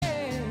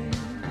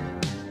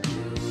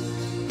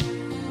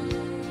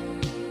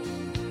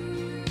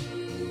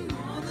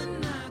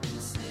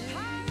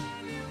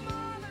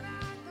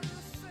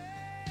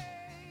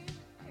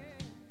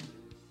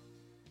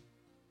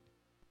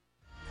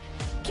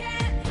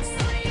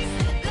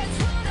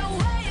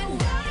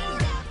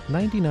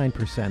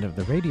99% of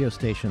the radio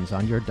stations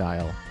on your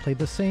dial play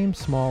the same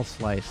small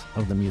slice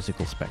of the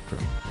musical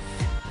spectrum.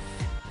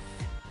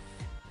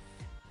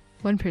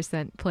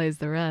 1% plays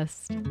the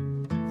rest.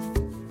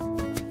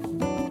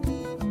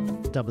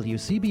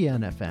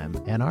 WCBN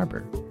FM, Ann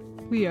Arbor.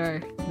 We are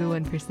the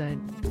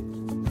 1%.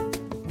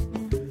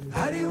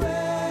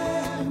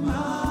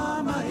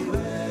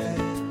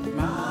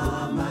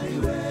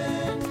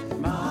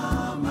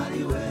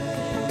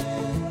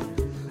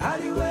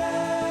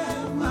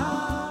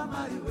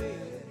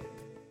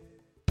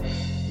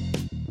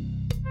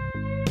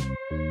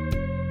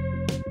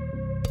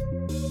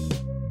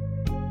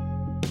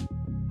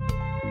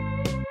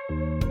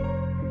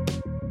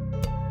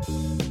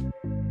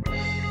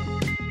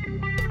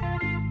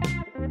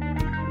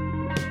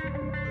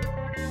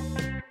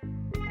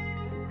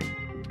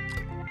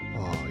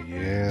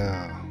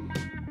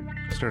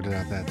 Started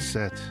out that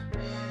set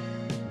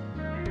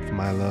with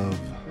My Love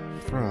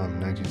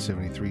from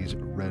 1973's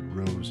Red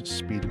Rose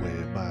Speedway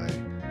by,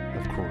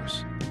 of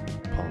course,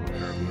 Paul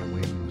McCartney and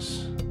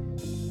Wings.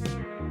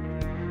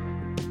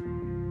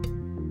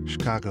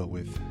 Chicago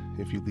with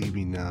If You Leave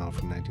Me Now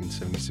from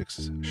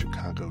 1976's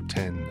Chicago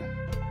 10.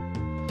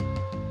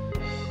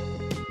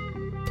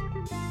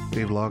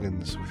 Dave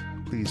Loggins with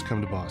Please Come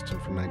to Boston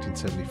from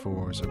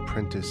 1974's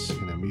Apprentice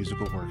in a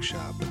Musical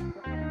Workshop.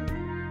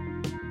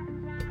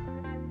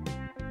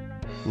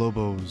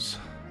 Lobo's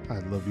I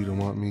Love You Don't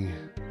Want Me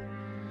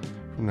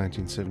from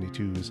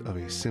 1972's Of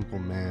a Simple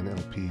Man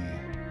LP.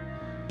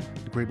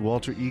 The great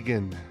Walter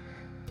Egan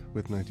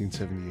with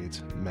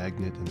 1978's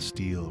Magnet and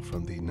Steel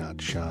from the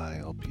Not Shy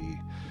LP.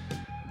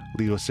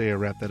 Leo Sayer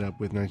wrapped that up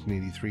with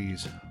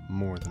 1983's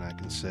More Than I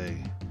Can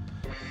Say.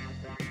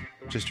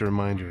 Just a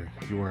reminder,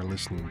 you are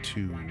listening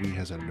to We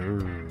Has a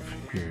Nerve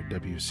here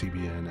at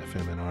WCBN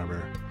FM Ann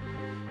Arbor.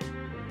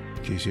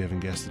 In case you haven't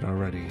guessed it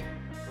already,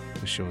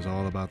 the show is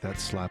all about that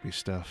sloppy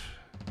stuff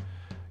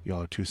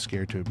y'all are too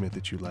scared to admit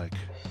that you like.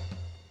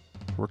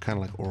 We're kind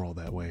of like Oral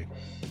that way.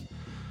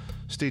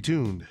 Stay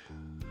tuned.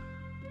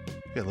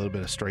 Got a little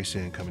bit of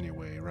Streisand coming your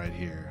way right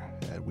here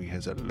at We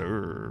Has a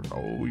Nerve.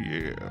 Oh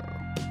yeah.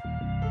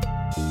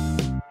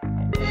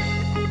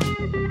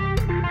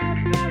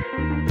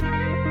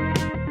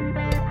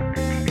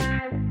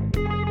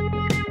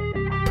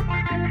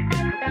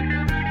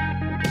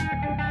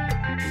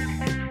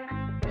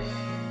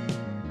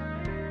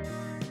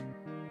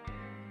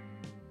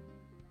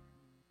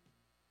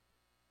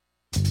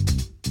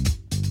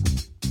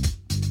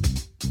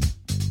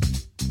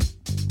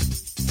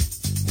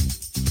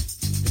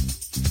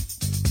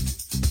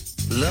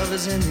 Love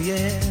is in the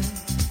air,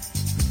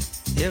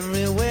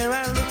 everywhere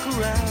I look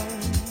around.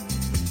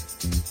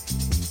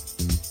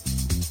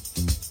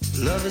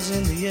 Love is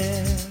in the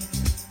air,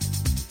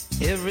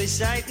 every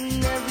sight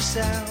and every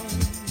sound.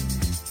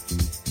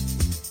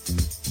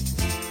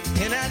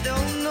 And I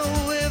don't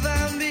know if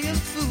I'm being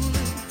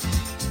foolish,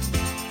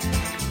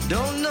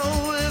 don't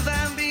know if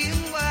I'm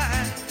being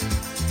wise,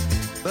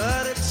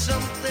 but it's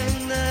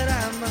something that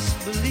I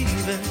must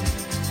believe in.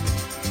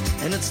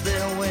 And it's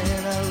there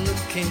when I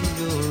look in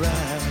your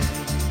eyes.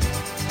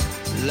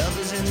 Love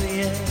is in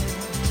the air,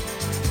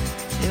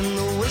 in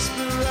the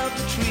whisper of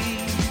the tree.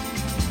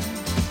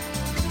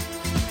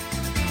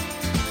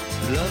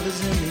 Love is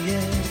in the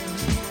air,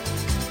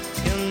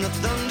 in the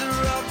thunder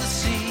of the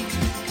sea.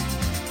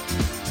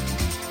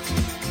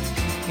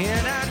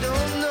 And I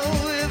don't know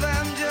if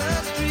I'm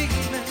just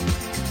dreaming,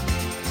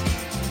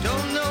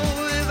 don't know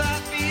if I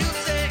feel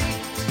safe,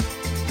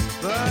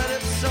 but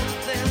it's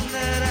something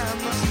that I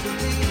must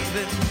believe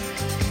in.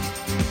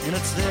 And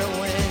it's there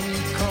when you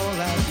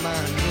call out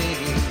my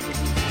name.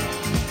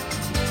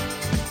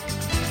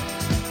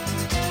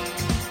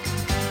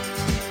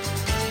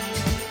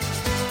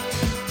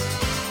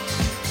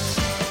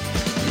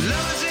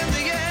 Love is in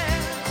the air,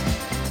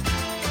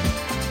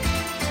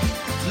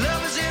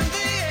 love is in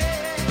the air.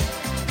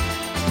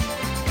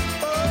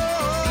 Oh,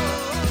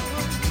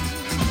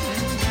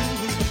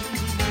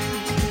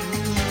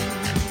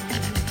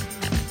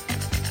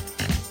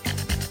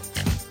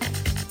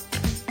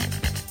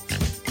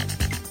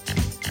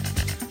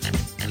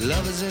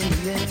 love is in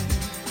the air,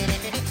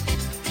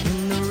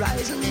 in the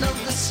rising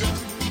of the sun.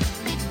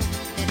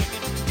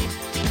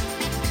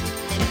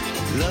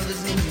 Love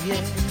is in the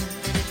air,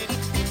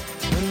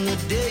 when the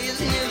day is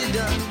nearly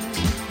done.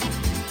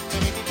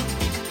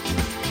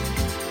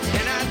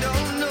 And I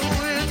don't know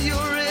if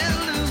you're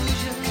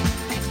illusion,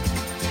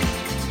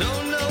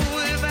 don't know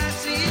if I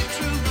see it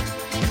true,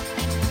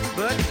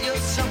 but you're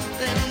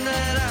something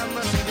that I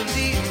must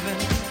believe in.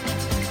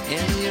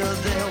 And you're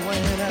there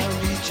when I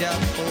reach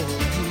out for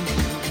you.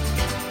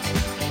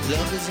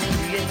 Love is in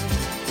the air,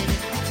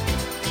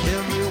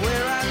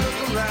 everywhere I look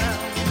around.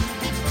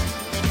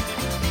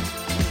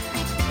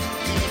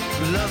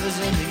 Love is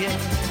in the air,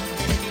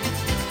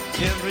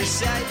 every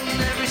sight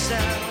and every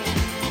sound.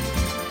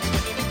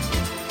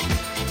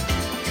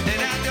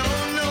 And I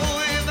don't know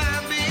if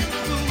I'm being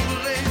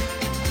foolish,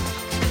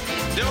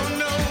 don't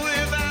know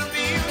if I'm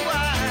being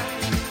wise,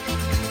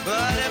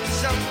 but it's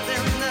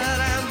something that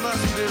I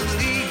must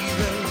believe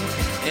in.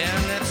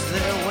 And it's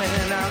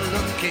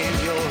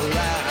in your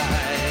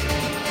life.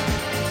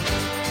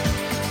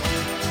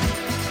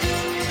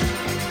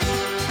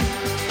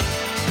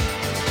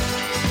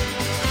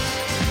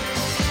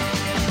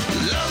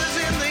 Love is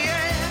in the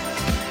air.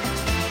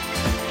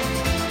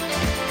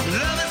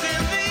 Love is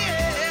in the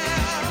air.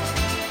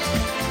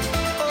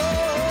 Oh,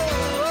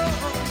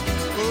 oh,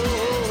 oh,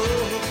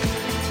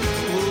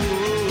 oh,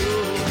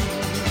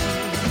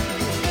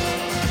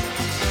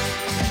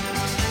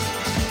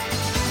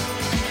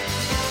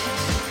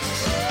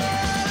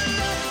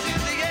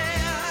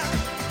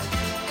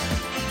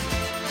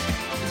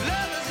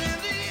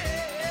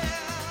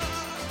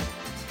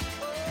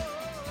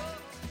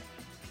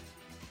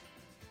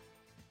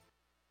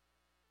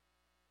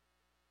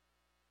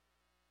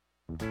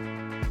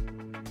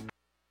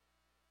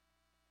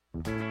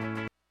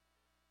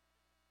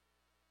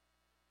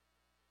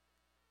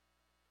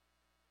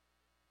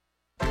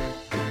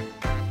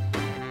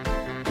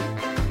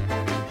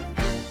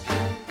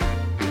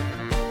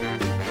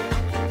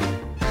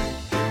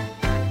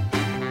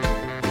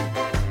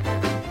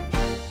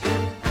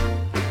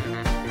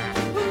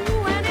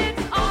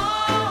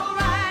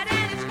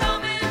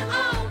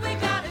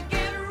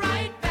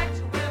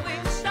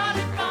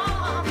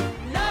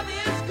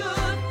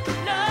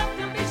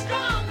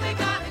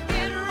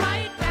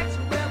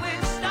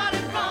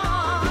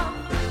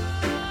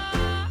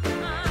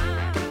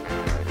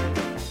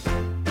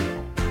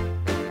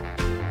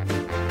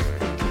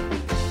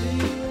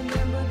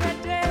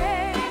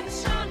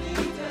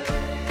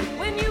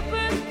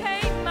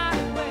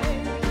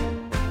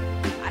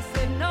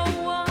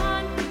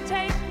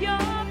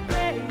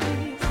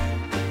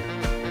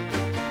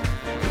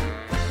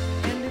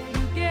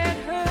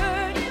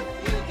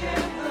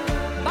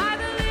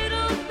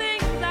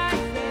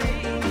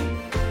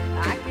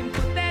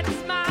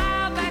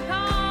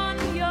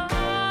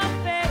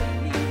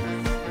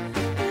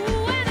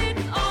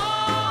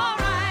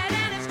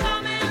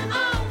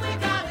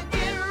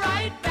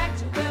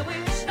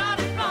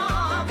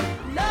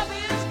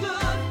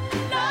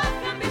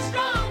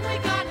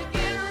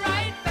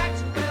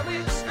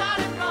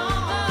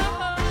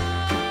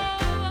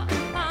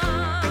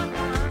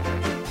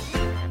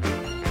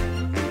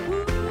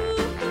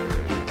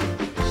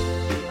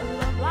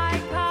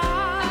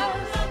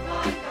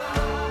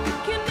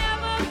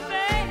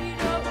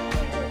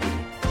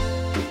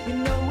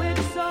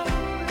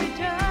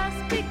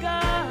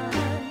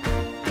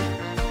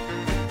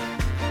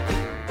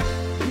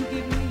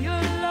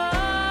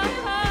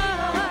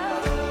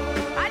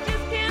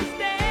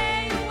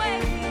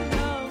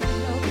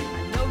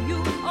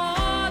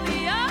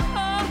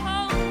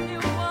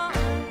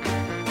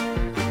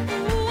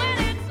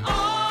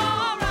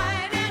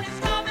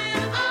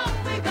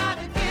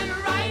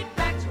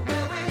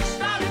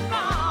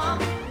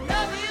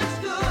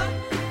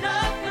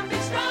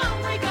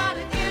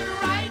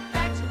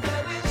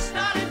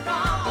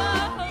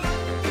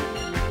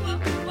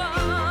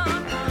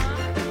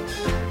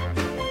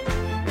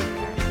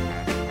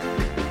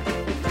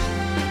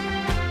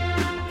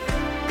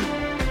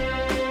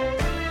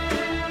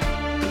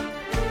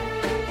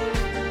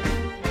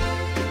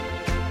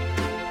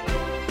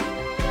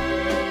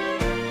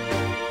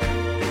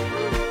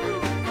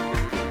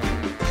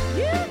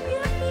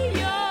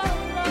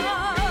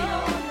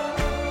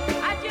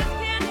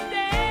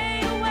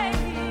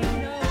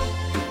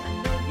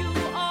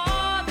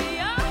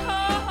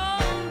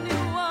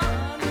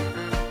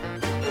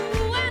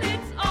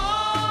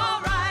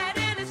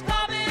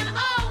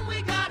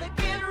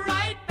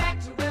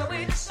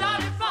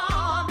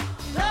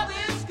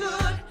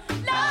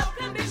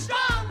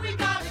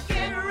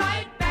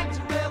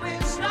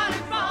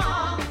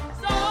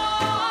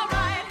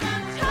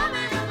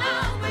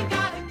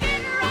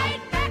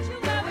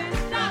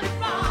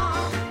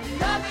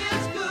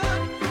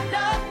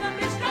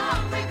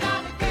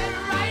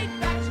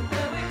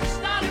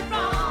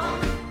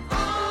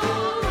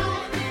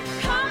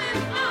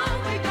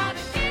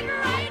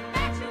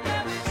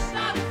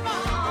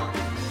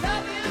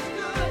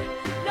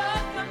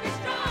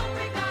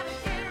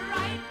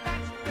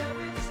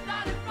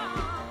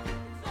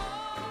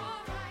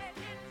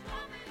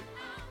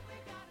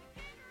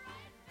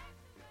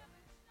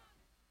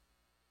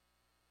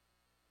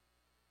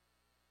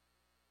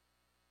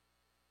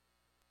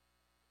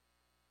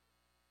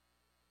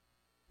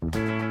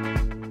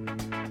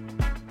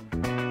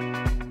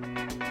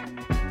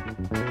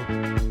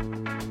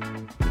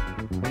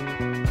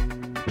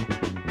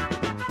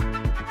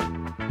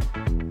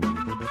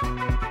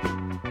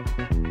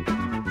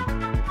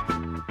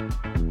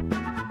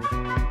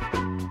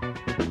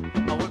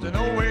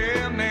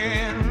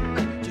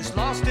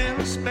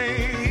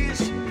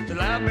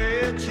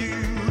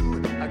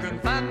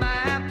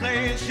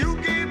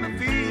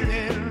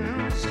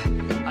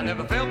 I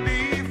never felt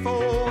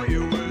before.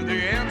 You were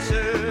the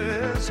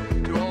answers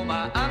to all my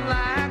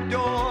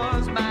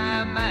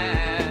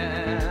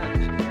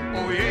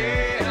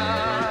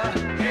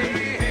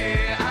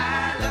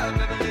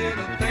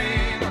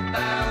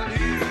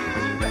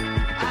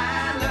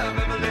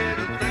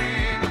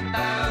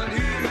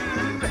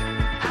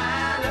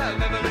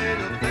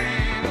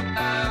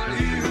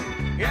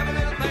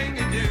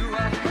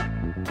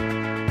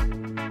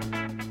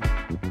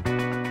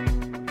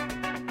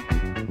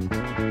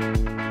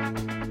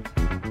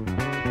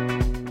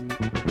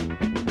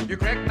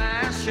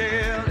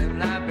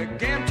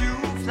began to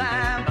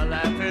fly. My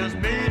life has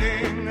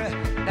meaning.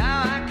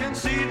 Now I can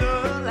see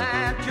the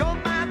light. You're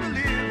my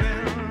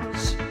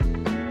deliverance,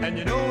 and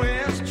you know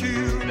it's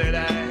true that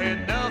I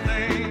had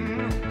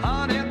nothing,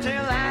 honey,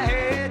 till I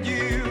had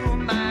you,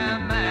 my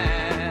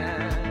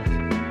mind.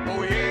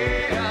 Oh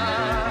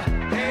yeah,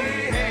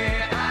 hey,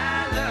 hey,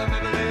 I love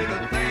every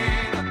little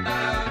thing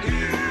about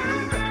you.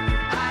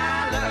 I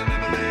love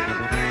every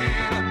little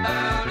thing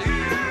about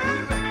you.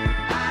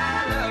 I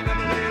love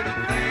every little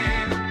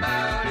thing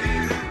about you.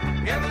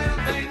 Every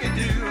little thing you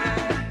do.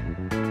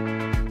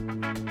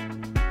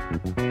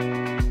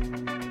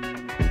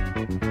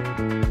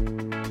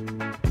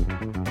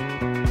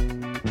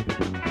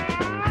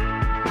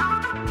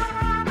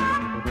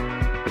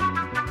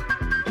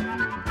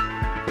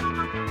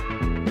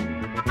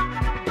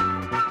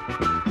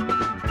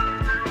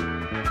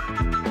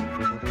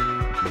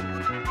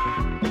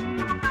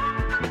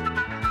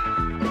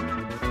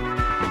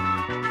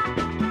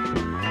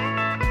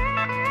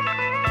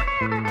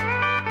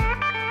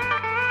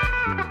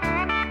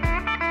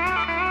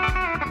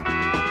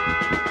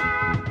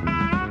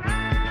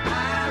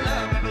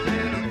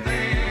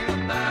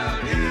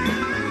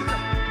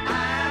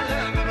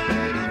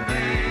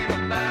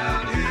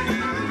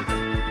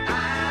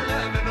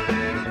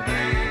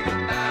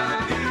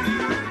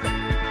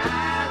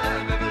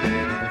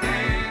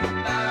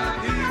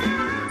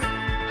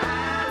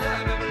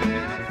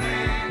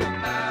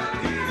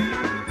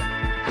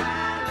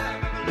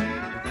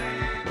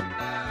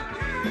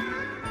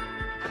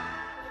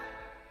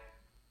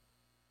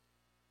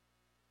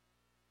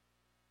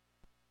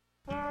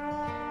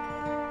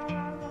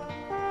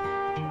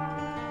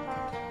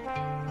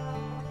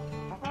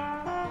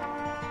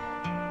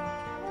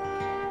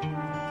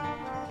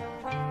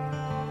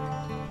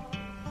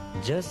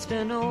 Just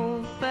an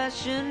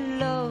old-fashioned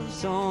love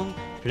song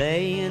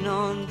playing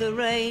on the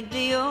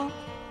radio,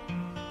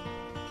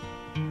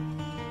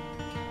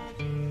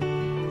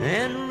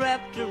 and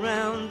wrapped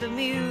around the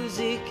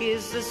music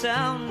is the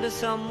sound of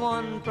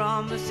someone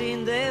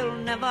promising they'll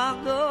never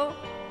go.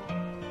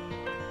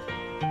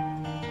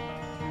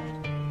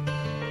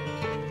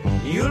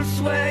 You'll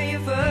swear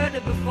you've heard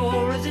it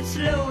before as it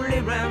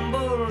slowly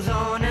rambles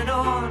on and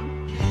on.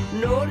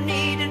 No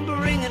need in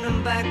bringing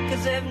them back,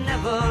 'cause they've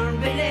never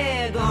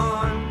really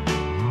gone.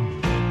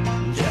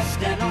 Just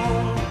an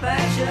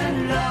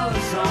old-fashioned love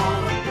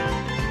song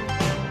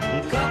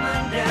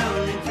coming down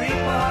in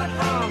three-part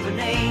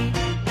harmony.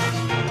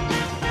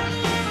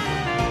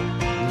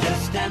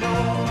 Just an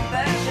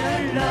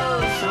old-fashioned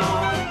love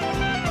song,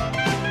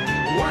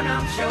 one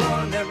I'm sure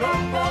they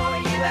wrote for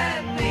you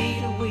and me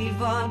to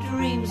weave our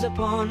dreams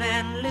upon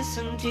and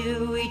listen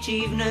to each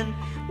evening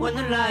when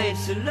the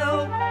lights are low.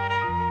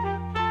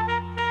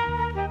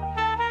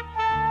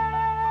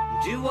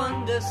 To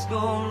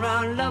underscore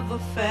our love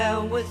affair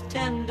with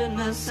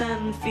tenderness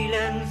and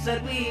feelings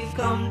that we've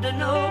come to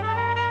know.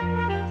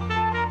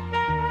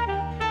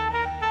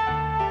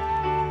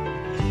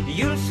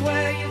 You'll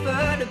swear you've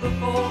heard it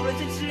before as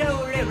it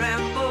slowly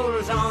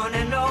rambles on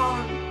and on.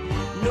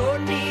 No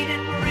need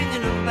in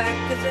bringing them back,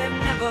 'cause they've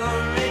never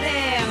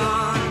really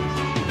gone.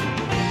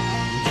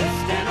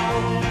 Just an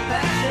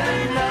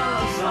old-fashioned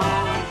love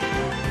song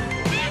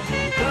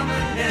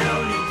coming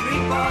down in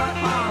three-part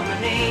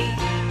harmony.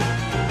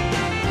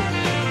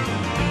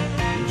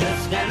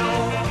 An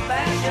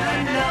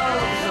old-fashioned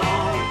love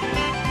song,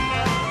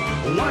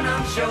 one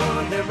I'm sure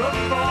they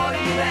wrote for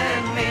you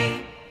and me.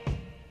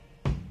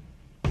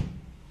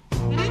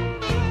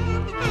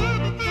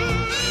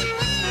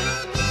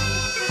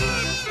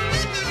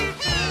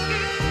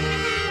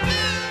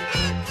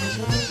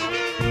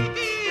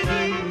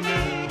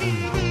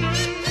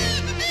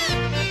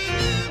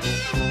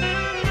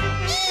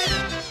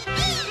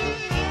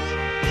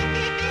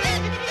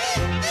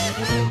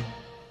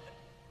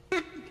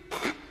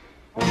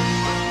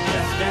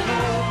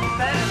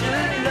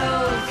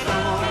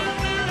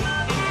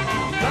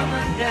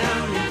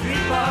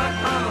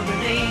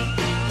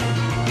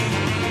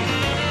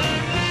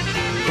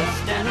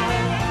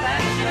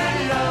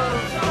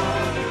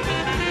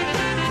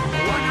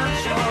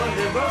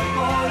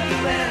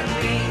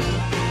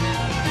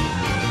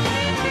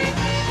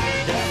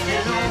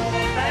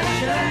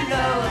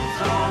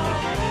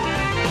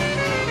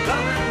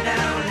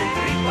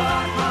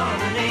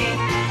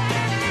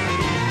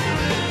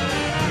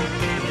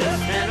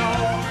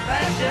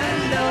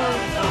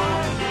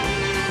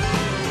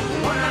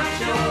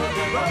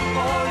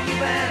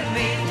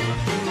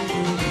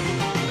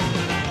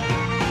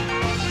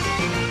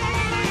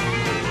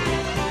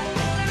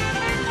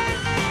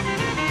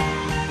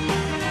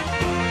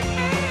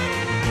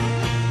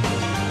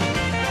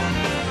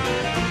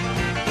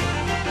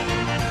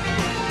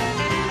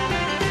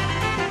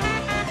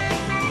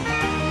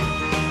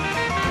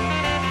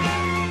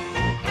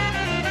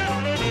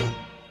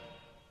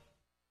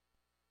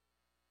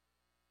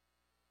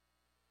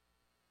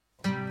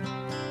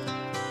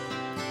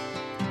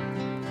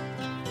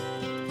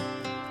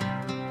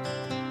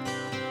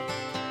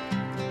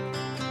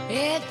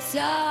 It's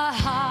a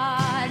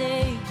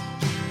heartache,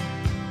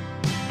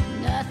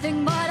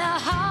 nothing but a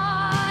heartache.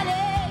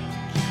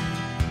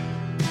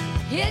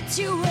 Hits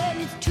you when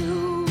it's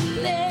too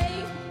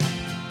late.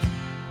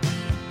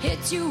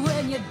 Hits you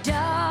when you're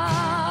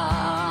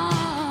down.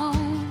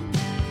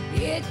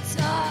 It's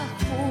a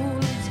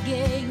fool's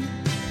game.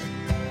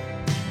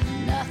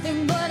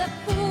 Nothing but a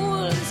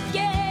fool's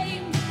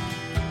game.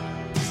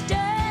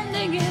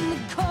 Standing in the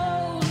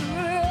cold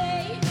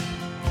rain,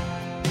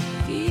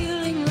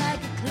 feeling like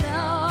a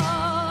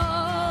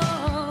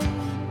clown.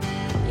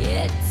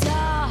 It's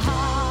a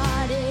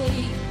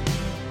heartache.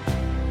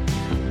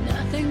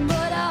 Nothing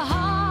but a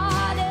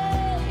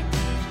heartache.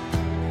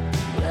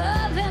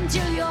 Love him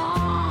till your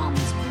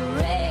arms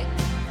break.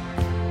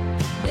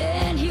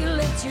 Then he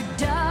lets you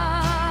down.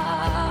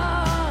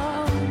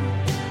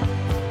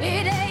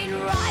 It ain't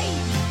right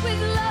with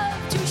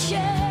love to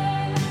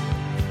share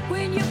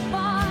when you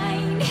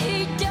find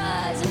he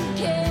doesn't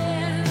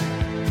care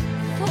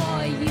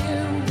for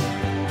you.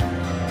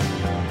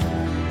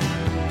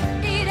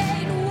 It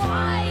ain't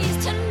wise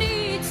to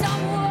need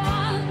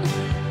someone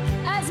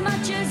as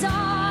much as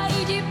I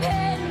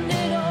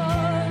depended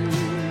on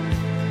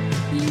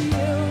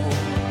you.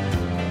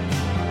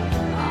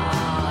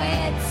 Oh,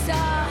 it's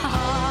a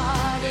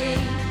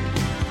heartache.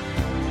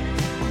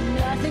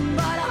 Nothing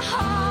but a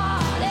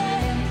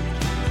heartache.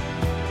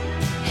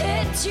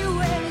 Hits you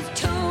when it's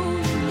too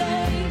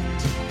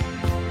late.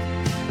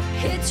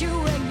 Hits you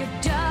when you're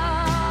down.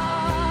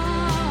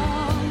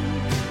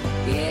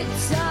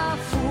 It's a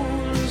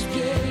fool's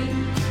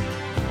game.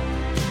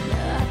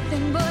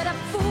 Nothing but a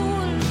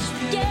fool's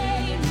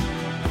game.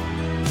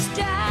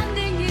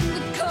 Standing in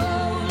the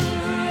cold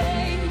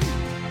rain,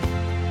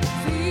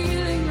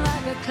 feeling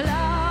like a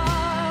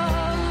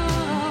clown.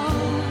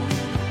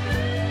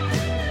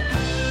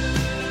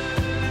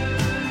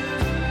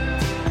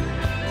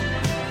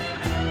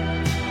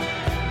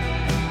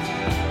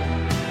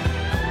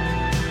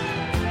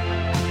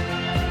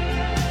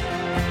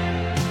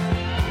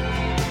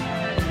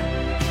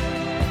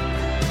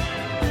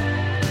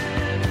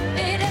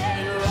 It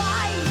ain't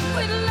right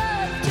with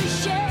love to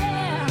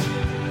share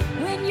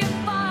when you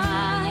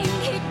find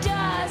he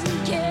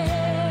doesn't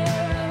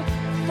care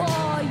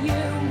for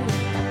you.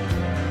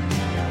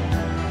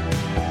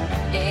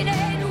 It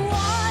ain't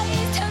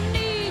wise to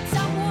need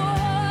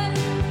someone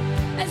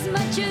as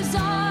much as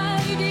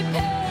I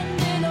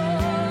depended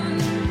on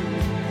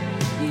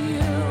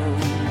you.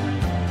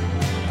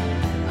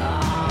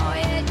 Oh,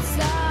 it's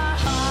a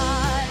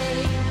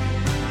heartache.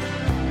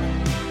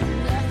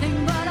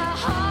 Nothing but a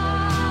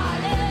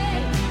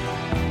heartache.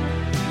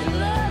 You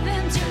love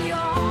him till your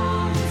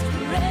arms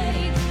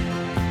break.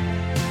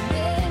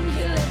 Then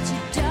he lets you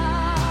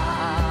down.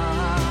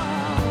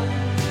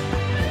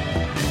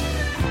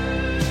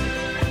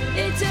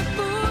 It's a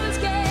fool's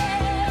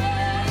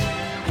game.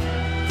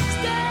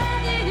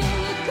 Standing in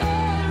the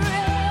cold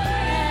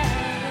rain,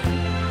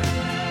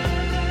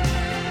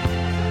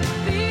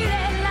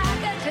 feeling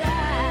like a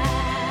clown.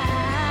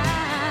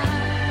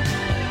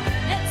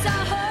 It's a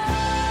heartache.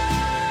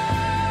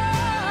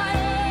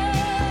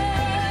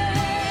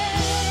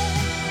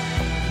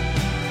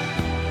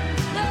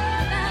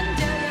 Love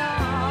until your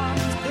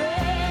arms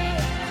break.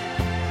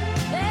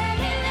 Then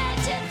he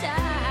lets you down.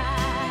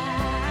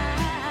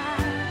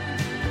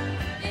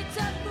 It's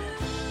a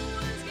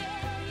fool's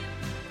game.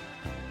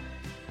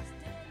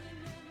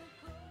 Standing in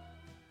the cold.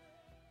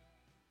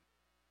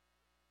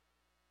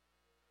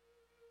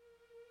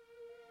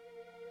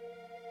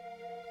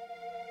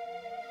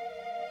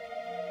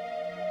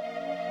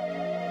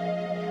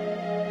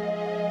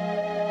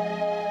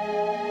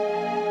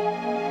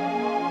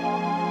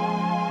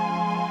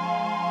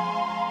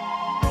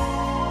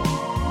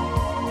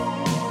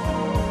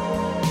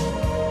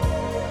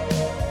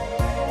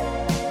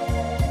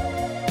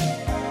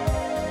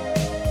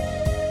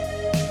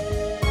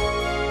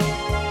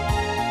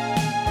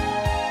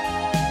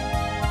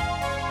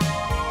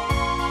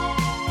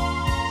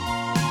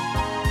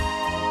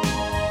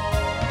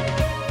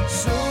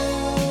 So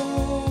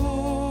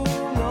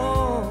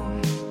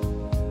long,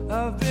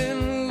 I've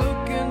been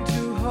looking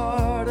too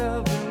hard,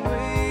 I've been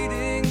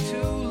waiting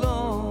too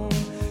long.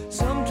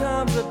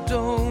 Sometimes I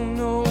don't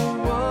know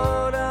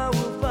what I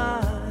will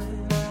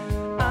find.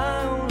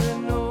 I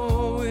only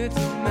know it's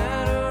a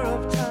matter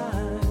of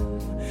time.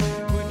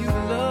 When you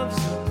love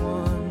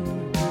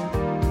someone,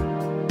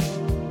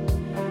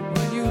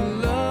 when you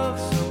love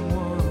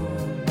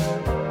someone,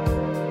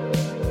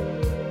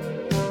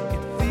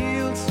 it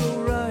feels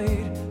so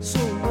right, so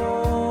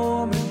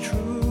warm and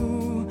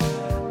true.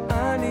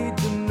 I need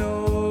to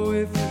know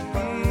if you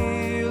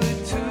feel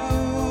it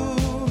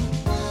too.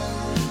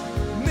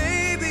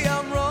 Maybe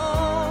I'm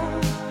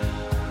wrong.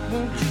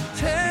 Won't you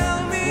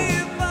tell me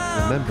if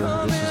I'm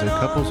Remember, this is a coming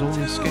couples on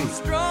only too skate.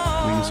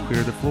 strong? Please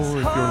clear the floor if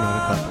you're not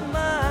a couple.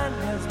 Mine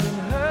has been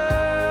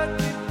hurt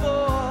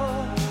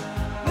before.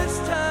 This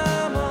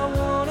time I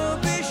wanna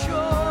be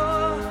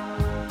sure.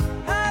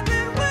 I've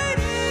been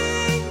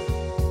waiting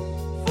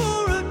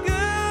for a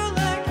girl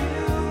like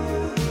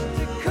you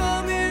to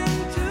come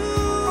into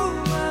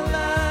my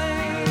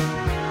life.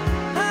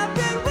 I've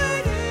been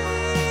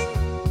waiting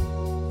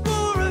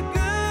for a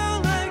girl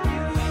like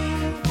you,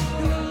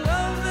 and the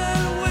love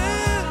that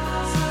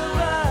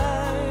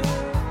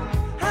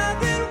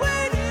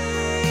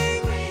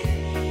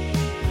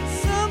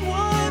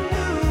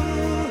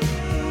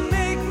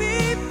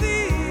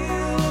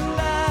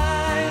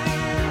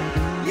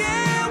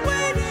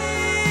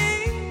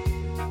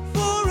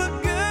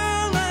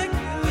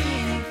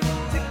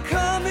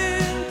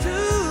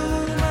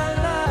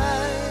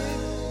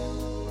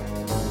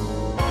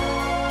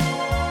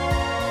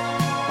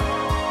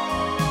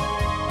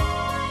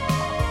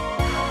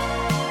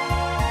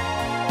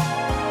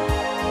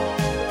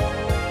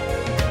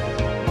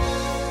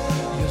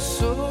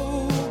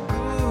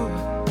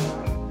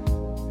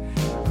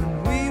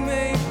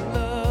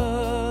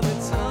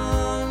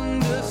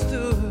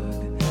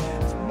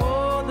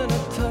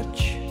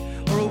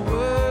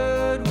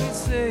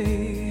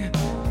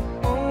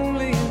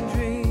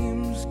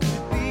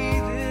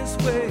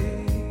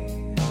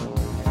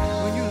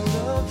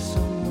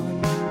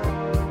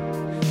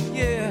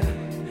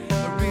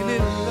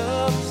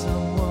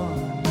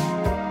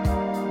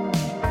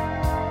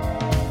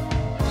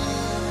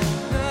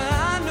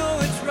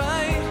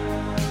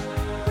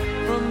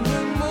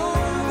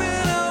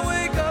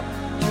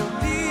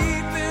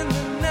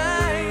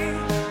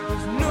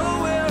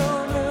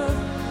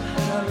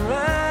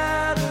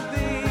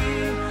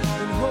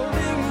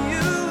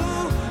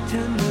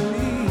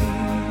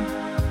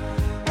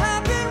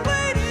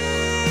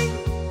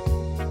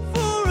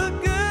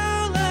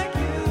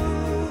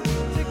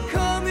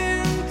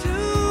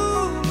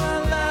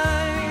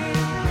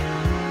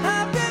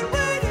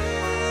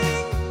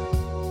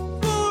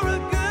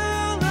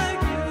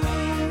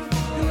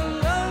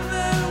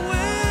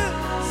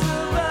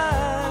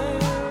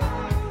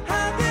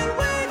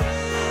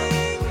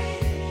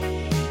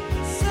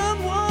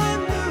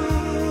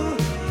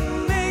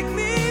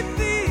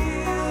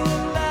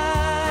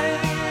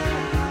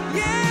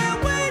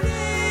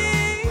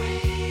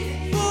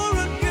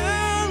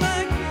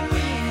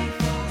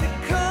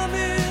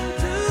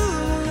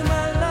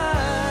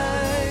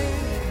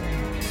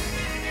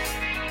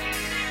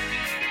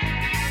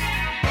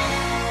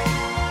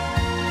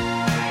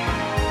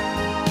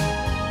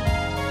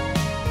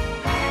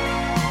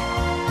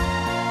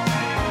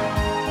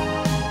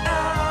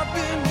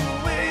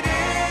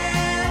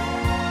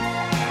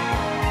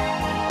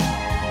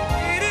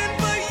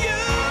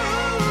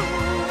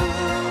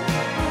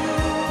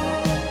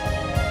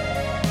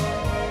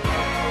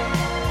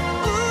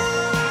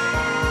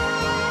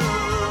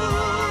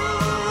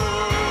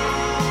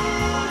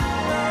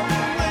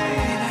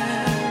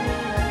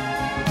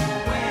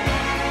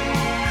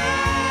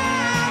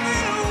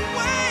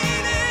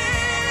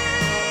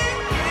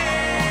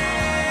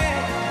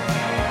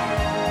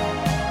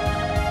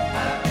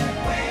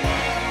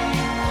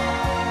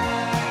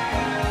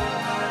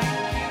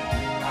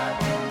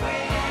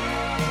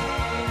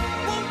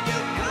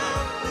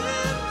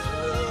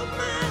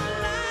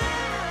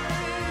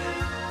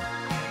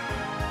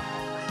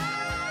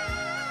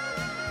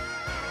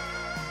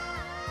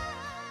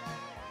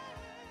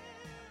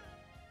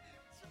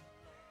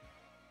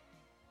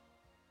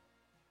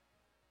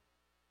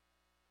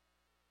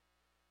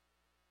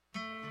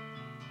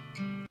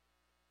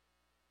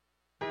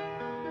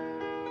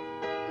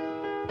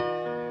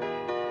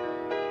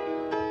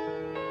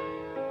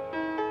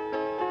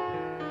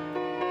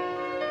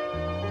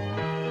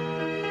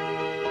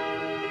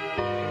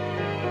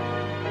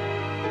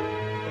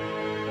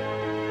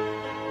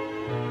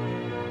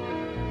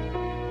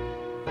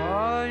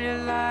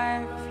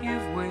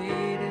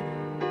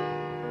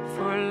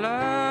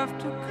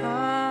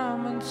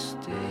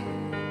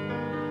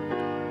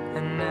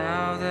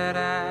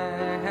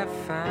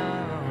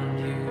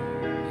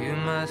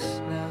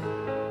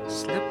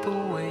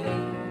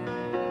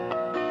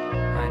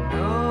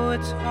know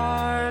it's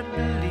hard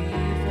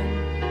believing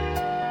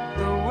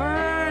the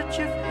words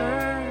you've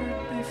heard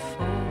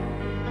before,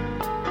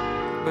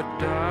 but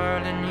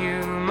darling, you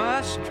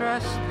must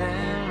trust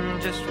them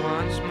just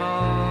once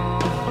more.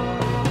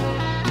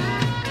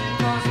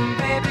 'Cause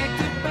baby,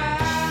 goodbye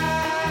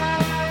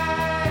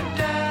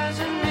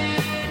doesn't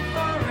mean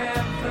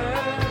forever.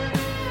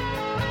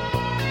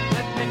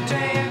 Let me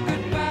tell you,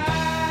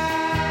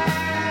 goodbye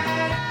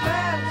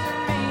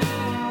doesn't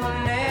mean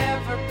we'll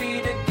never be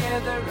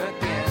together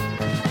again.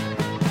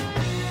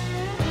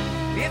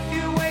 If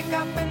you wake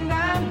up and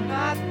I'm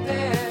not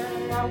there,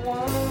 I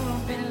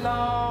won't be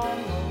long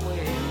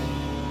away.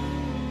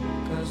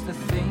 'Cause the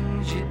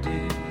things you do,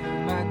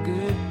 my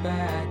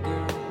goodbye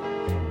girl,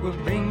 will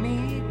bring me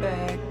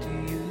back to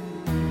you.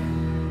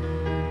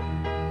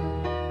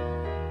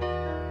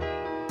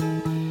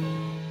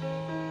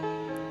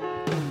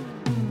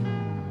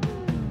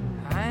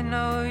 I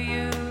know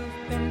you've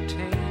been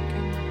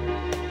taken,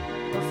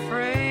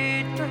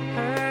 afraid to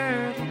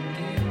hurt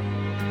again.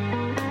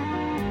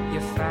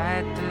 You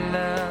fight the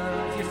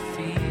love you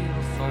feel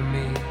for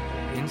me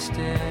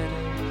instead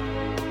of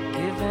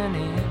giving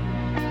in.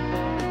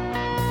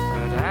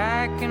 But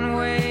I can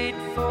wait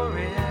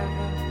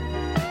forever,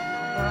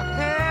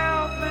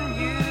 helping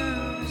you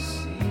to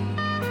see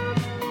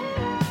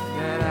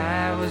that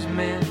I was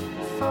meant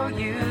for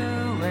you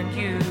and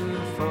you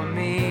for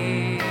me.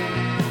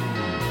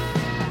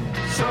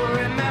 So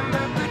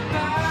remember,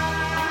 goodbye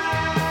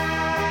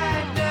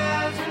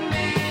doesn't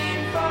mean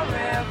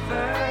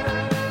forever.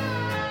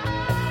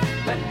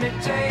 Let me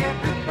tell you,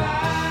 goodbye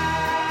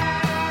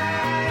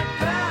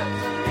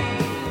doesn't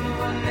mean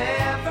we'll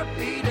never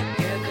be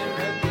together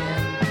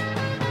again.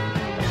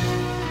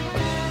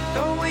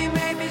 Though we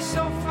may be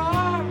so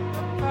far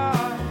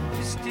apart,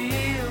 you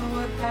still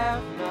would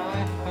have my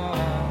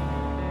heart.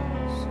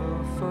 So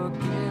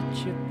forget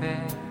your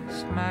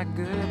past, my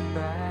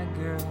goodbye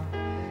girl,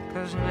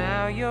 'cause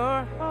now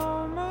you're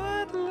home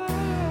at last.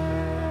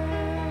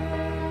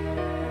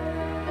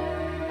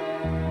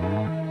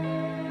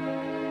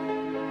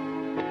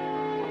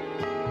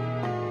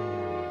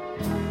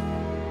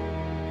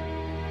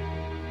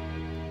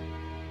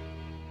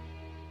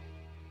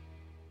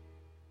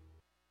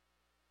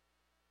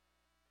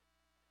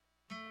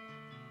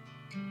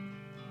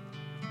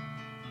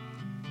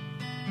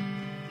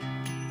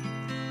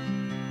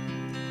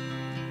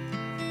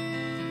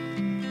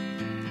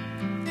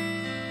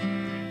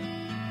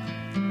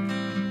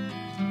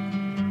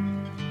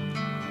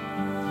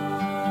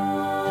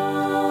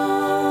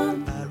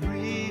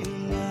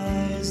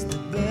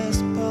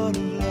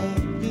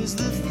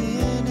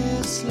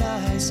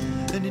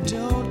 And it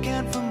don't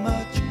count for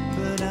much,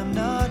 but I'm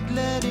not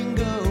letting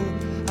go.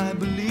 I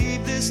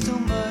believe there's too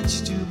much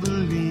to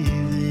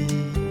believe in.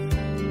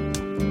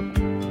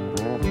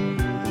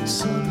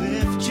 So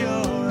lift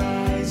your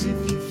eyes if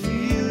you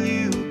feel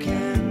you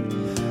can.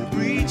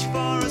 Reach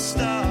for a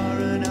star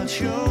and I'll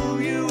show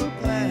you a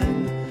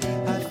plan.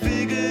 I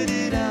figured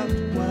it out,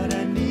 what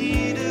I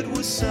needed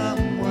was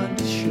someone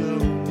to show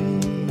me.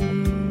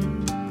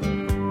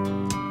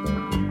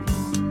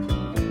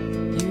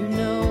 You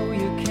know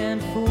you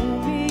can't fool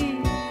me.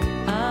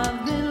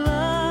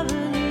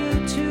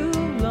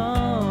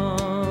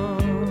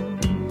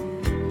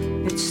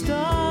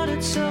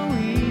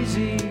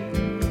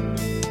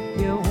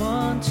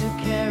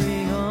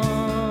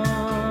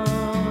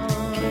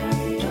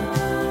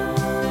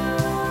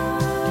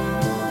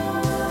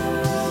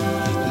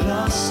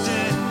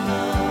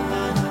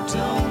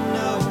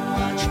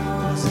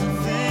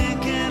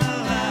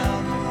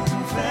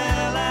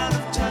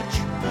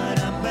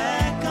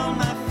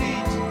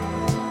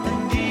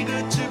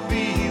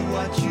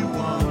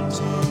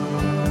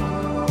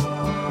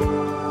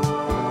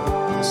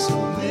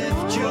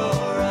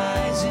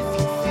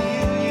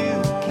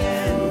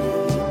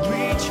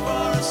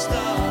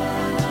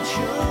 Star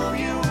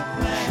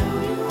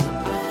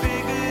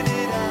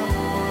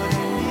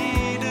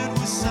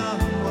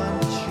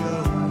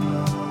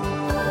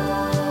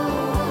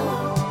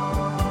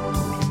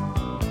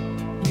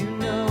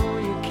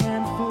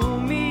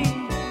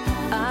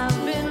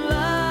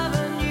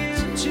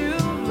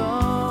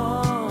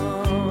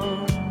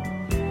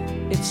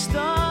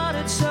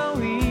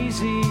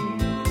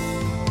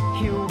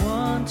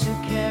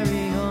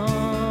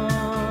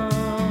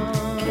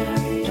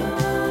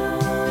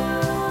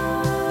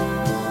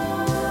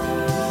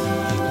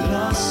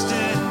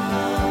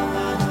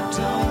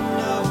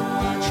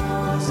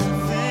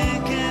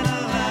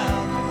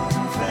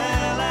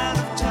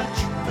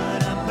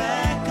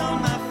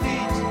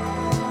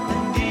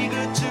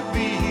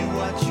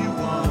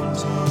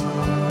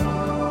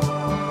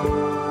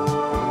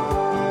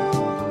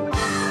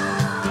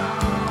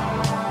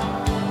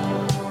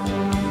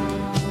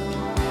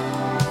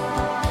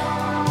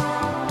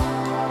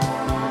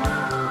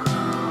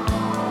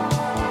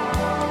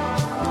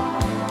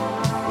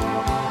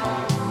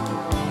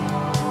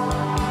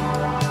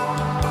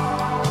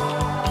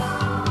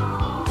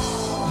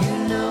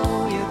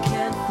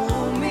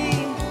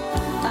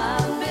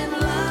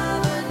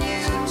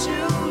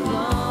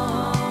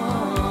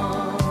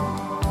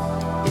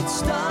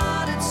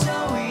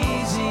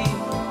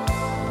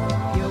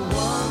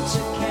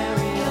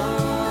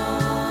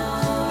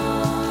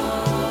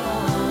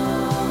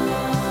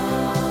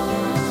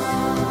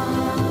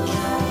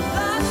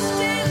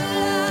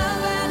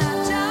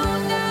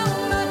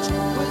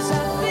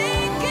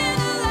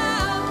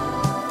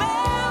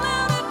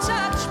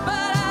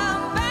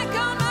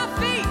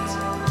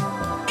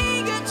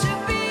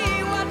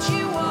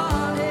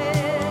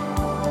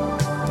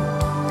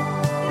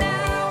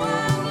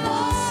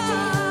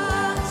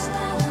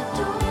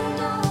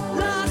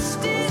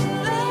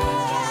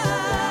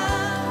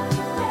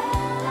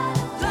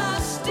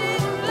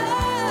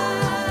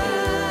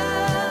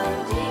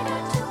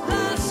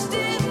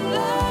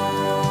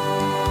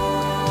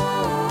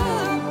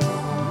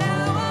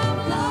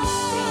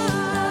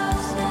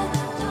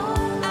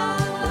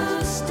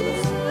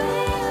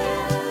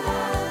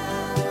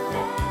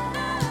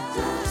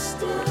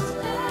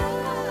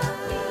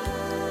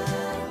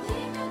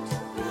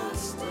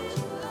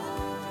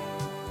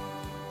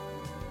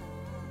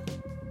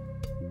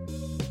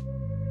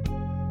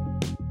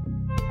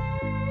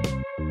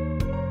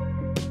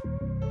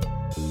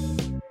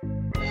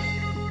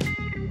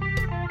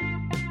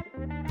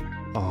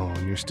Oh,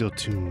 and you're still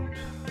tuned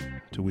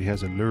to We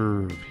Has a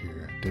Nerve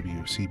here at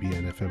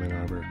WCBN FM Ann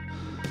Arbor,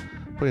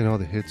 playing all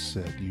the hits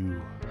that you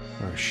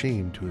are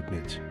ashamed to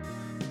admit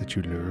that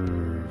you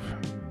love.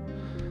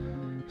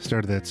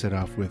 Started that set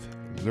off with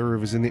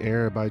Lurve is in the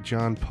Air by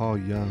John Paul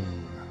Young.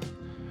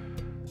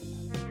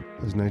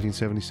 It was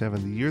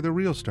 1977, the year the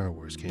real Star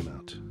Wars came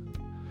out.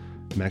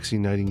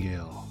 Maxine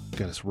Nightingale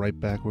got us right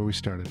back where we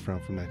started from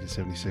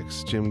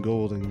 1976. Jim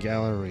Golden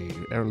Gallery,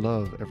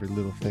 Love Every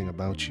Little Thing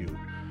About You.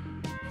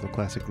 The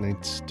classic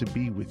Nights to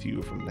Be With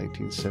You from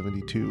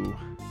 1972.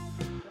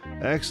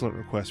 Excellent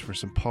request for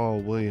some Paul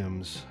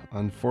Williams.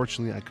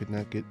 Unfortunately, I could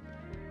not get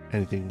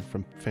anything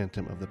from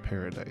Phantom of the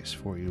Paradise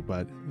for you,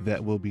 but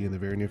that will be in the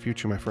very near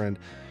future, my friend.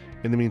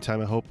 In the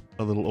meantime, I hope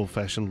a little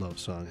old-fashioned love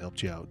song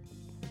helped you out.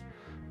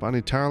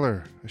 Bonnie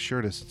Tyler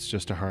assured us it's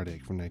just a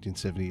heartache from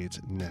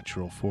 1978's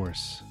Natural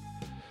Force.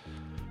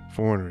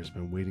 Foreigner's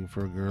Been Waiting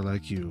for a Girl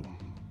Like You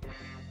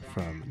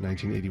from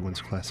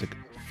 1981's classic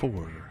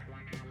Four.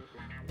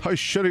 I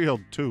should have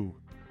yelled too.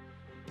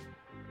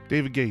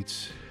 David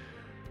Gates,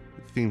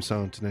 theme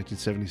song to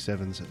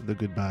 1977's The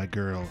Goodbye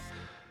Girl.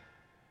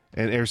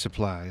 And Air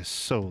Supply is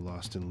so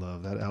lost in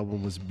love. That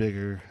album was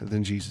bigger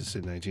than Jesus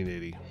in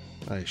 1980,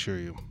 I assure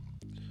you.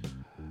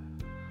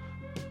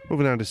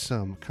 Moving on to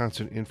some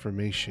concert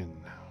information.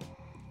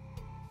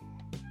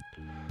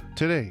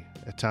 Today,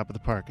 at Top of the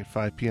Park at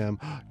 5 p.m.,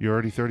 you're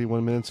already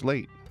 31 minutes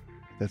late.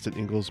 That's at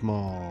Ingalls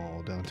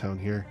Mall, downtown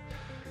here.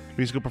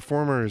 Musical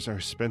performers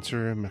are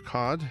Spencer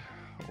McCod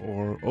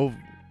or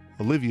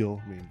Olivia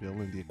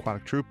Mainville and the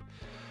Aquatic Troupe,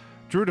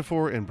 Drew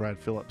DeFore, and Brad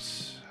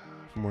Phillips.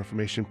 For more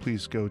information,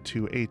 please go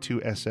to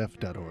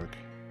a2sf.org.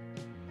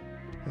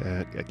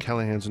 At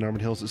Callahan's in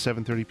Armand Hills at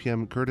 7:30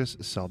 p.m., Curtis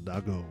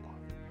Saldago.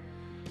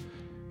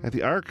 At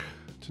the Arc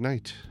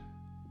tonight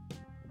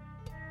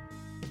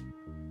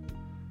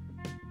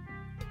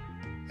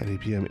at 8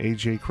 p.m.,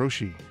 AJ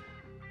Croce.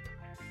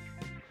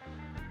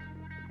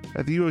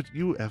 At the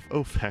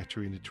UFO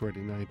Factory in Detroit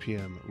at 9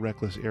 p.m.,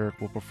 Reckless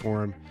Eric will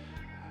perform.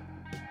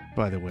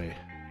 By the way,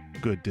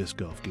 good disc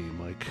golf game,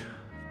 Mike.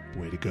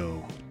 Way to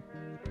go.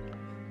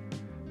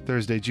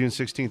 Thursday, June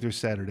 16th through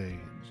Saturday,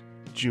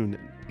 June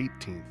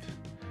 18th,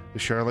 the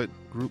Charlotte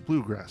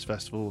Bluegrass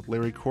Festival with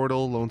Larry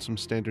Cordell, Lonesome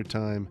Standard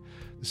Time,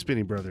 the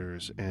Spinney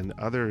Brothers, and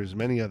others,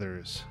 many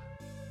others.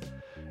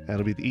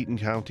 That'll be the Eaton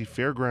County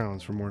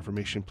Fairgrounds. For more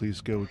information,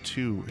 please go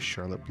to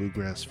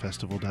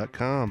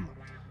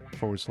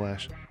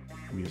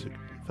charlottebluegrassfestival.com/music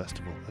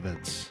festival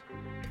events.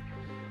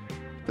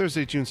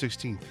 Thursday, June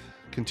 16th,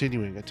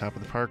 continuing at Top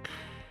of the Park.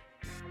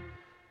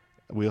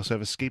 We also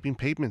have Escaping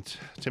Pavement,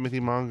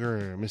 Timothy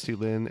Monger, Misty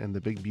Lynn, and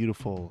the Big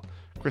Beautiful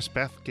Chris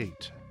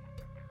Bathgate.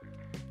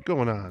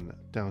 Going on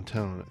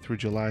downtown through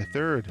July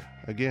 3rd.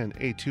 Again,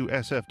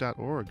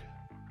 a2sf.org.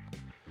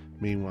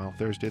 Meanwhile,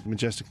 Thursday at the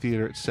Majestic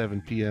Theater at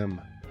 7 p.m.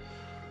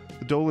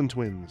 The Dolan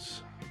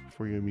Twins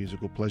for your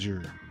musical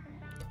pleasure.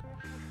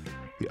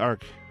 The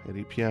Arc at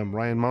 8 p.m.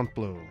 Ryan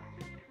Montblow.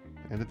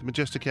 And at the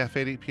Majestic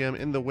Cafe at 8 p.m.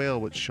 In the Whale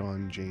with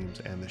Sean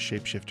James and the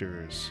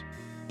Shapeshifters.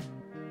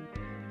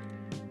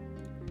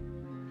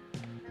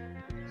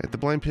 At the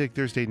Blind Pig,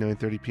 Thursday,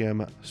 9:30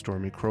 p.m.,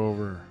 Stormy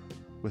Crover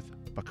with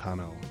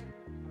Bacano.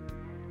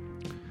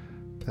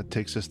 That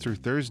takes us through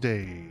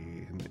Thursday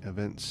in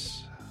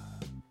events.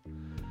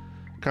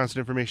 Concert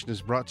information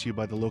is brought to you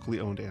by the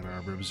locally owned Ann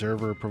Arbor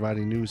Observer,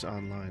 providing news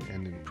online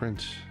and in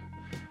print.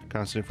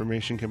 Concert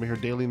information can be heard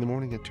daily in the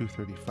morning at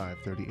 2:30,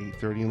 5:30,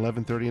 8:30, and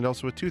 11:30, and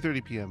also at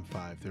 2:30 p.m.,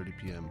 5:30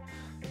 p.m.,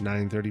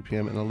 9:30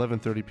 p.m., and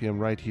 11:30 p.m.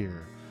 right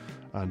here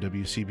on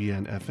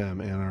WCBN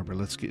FM Ann Arbor.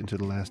 Let's get into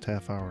the last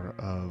half hour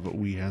of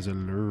We Has a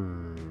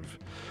Nerve.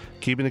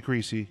 Keeping it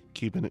greasy,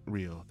 keeping it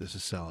real. This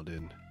is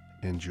Saladin.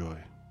 Enjoy.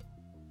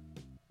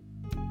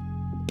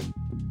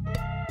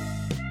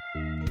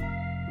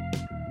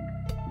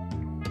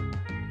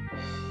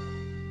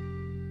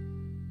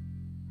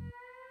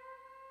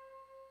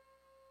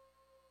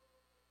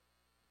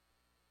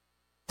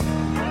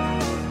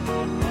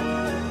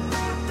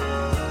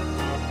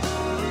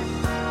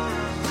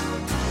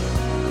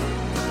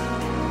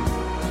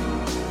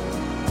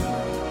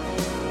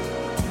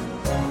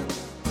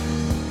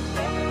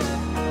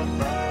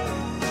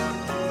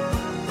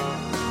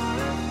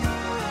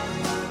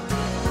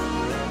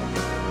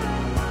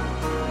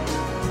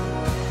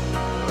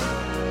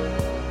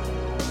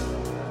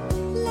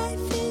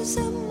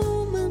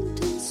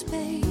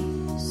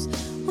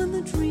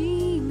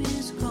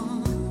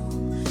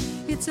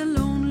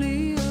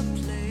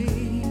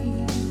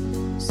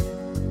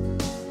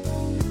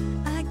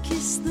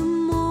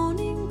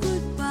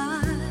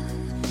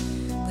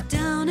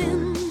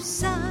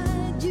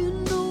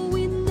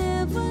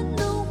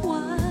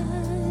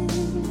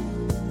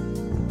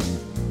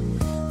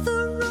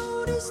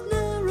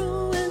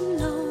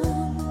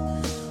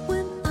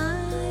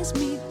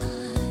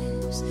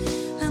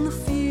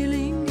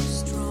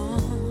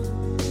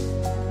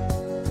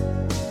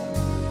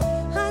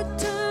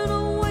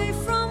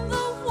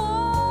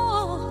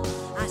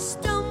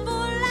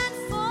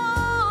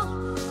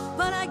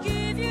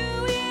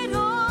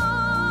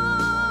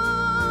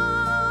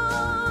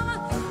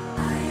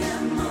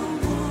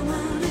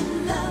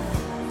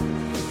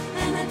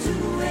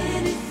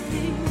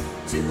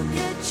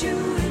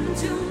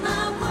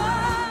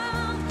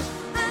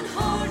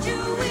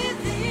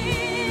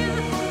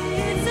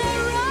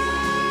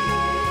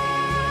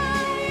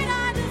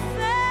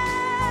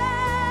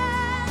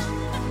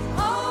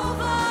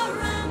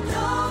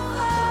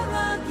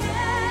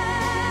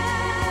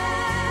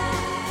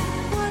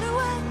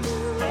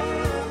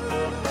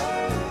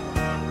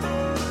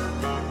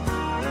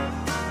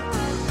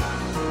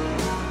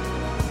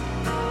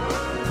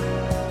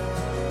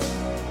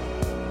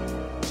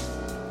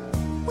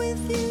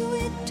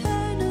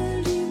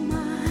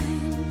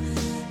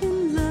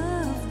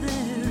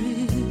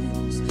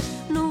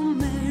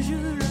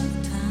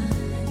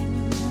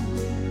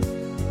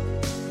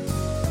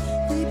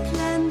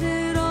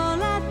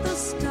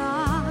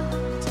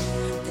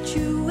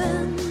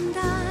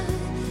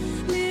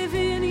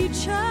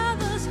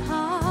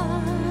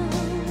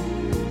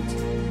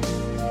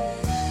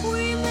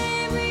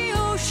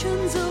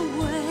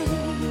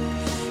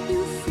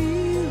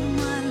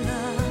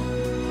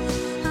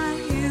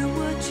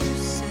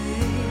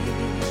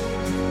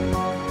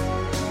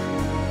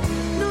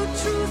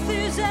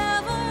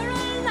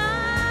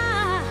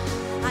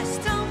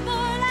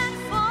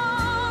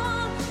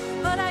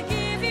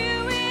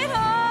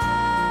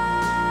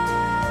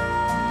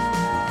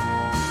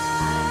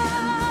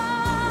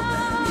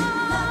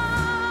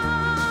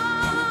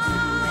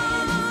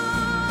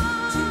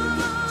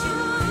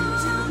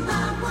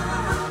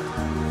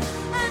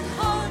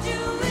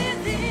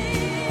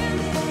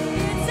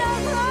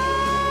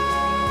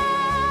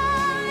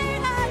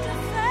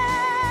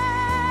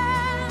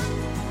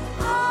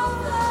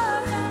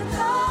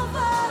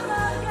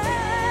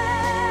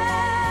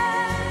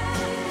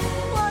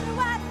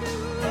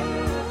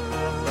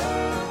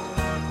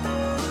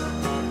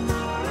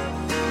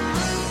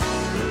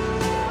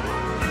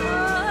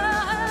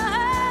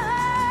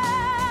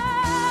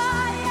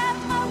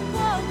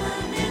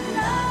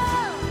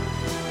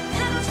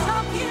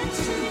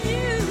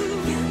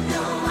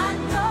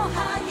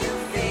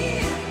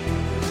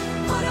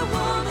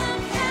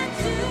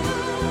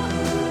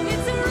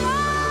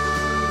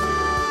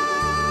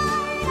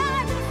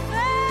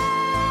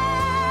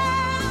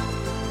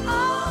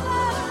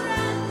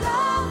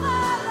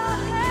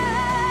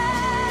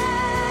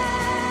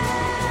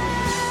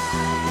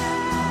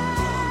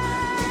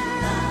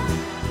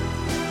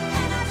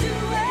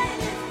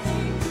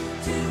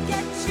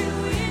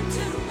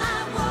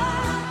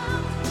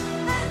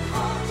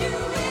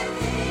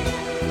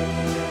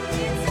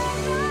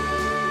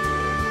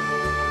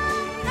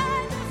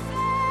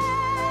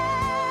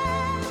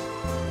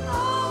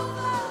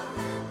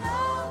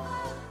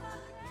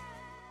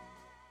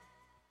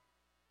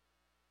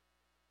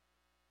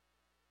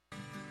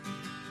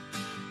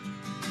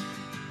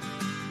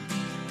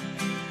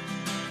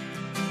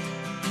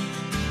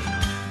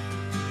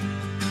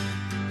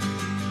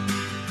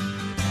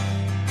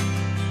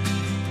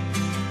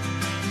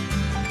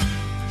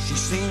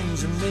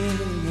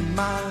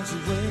 miles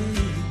away.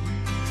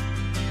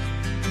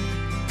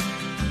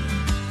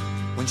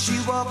 When she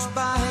walks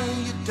by,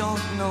 you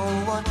don't know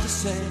what to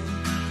say.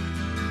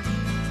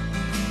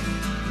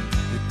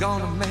 You're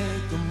gonna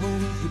make a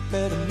move, you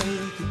better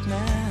make it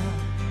now.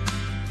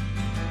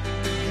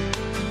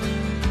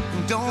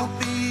 Don't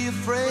be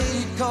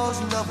afraid, cause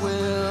love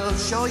will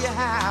show you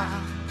how.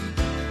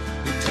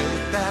 You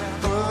take that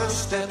first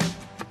step,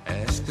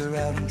 ask her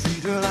out and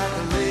treat her like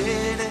a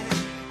lady.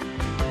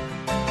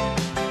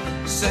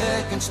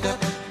 Second step,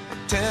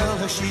 tell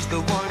her she's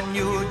the one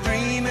you're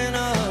dreaming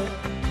of.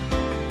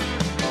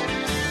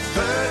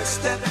 Third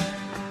step,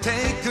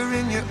 take her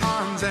in your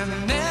arms and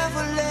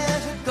never let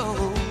her go.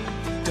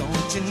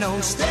 Don't you know,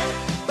 step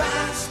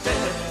by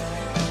step,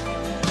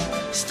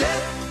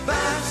 step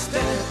by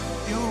step,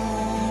 you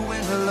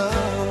win her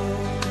love.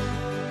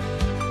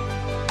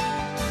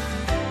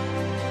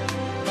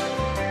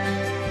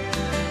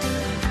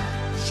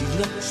 She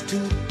looks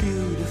too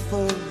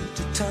beautiful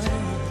to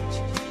touch,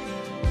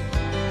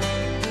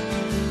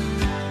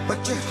 but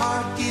your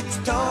heart keeps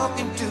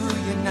talking to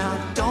you. Now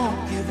don't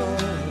give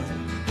up.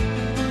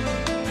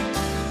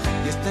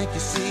 You think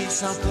you see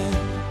something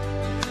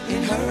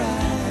in her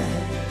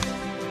eyes,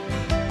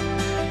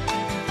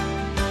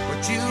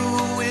 but you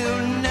will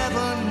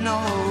never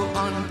know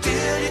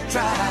until you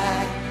try.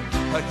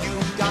 But you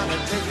gotta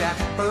take that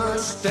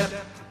first step,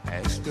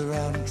 ask her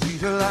out and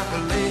treat her like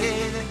a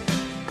lady.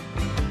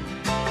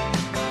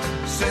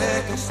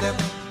 Second step,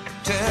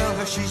 tell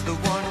her she's the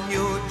one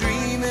you're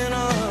dreaming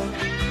of.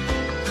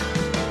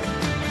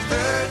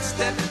 Third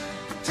step,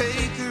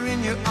 take her in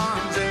your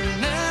arms and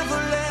never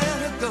let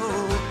her go.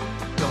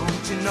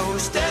 Don't you know,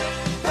 step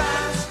by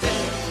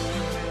step,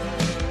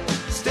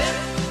 step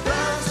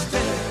by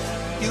step,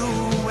 you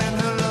win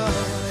her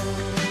love.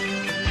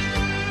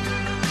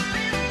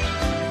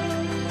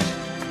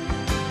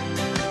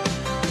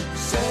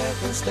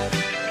 Second step,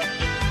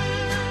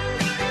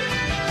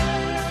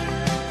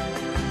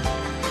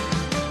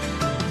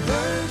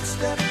 third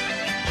step,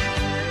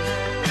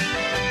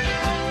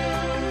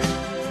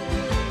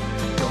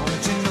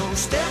 don't you know,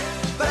 step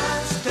by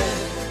step,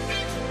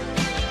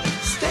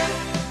 step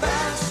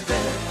by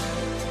step.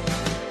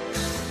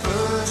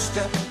 First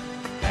step,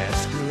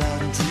 ask her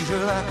out and treat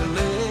her like a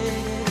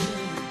lady.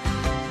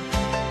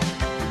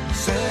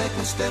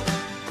 Second step,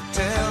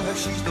 tell her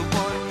she's the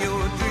one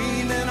you're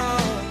dreaming of.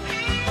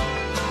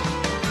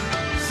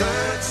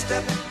 Third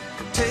step,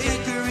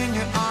 take her in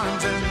your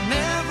arms and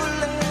never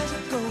let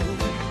her go.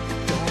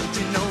 Don't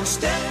you know,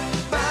 step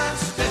by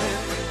step,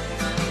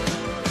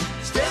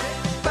 step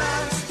by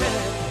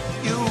step,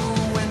 you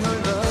win her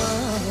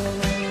love.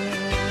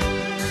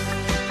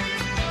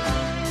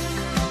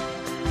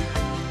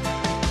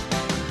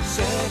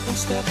 Second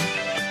step,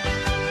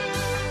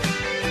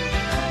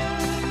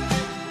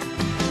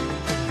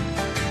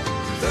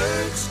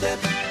 third step,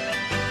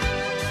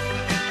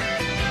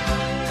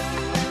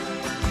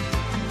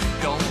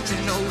 don't you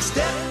know,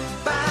 step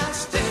by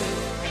step,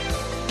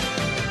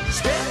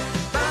 step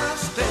by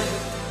step.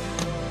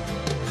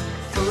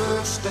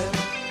 First step,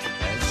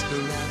 ask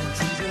her out and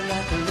treat her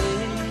like a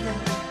lady.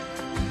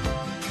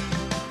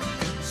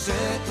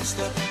 Second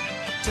step,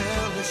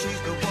 tell her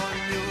she's the one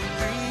you're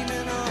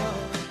dreaming of.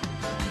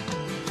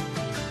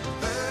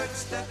 Third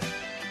step,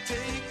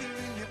 take her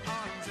in your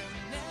arms and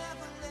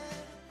never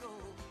let her go.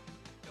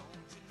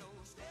 Don't you know,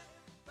 step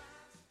by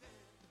step.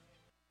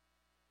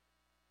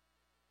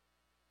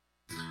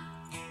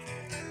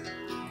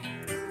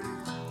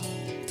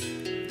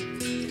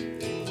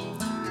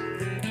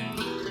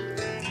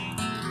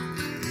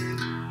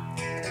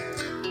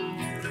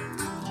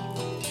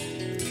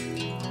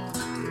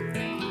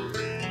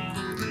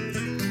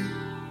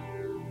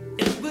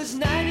 It was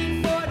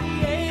 1949.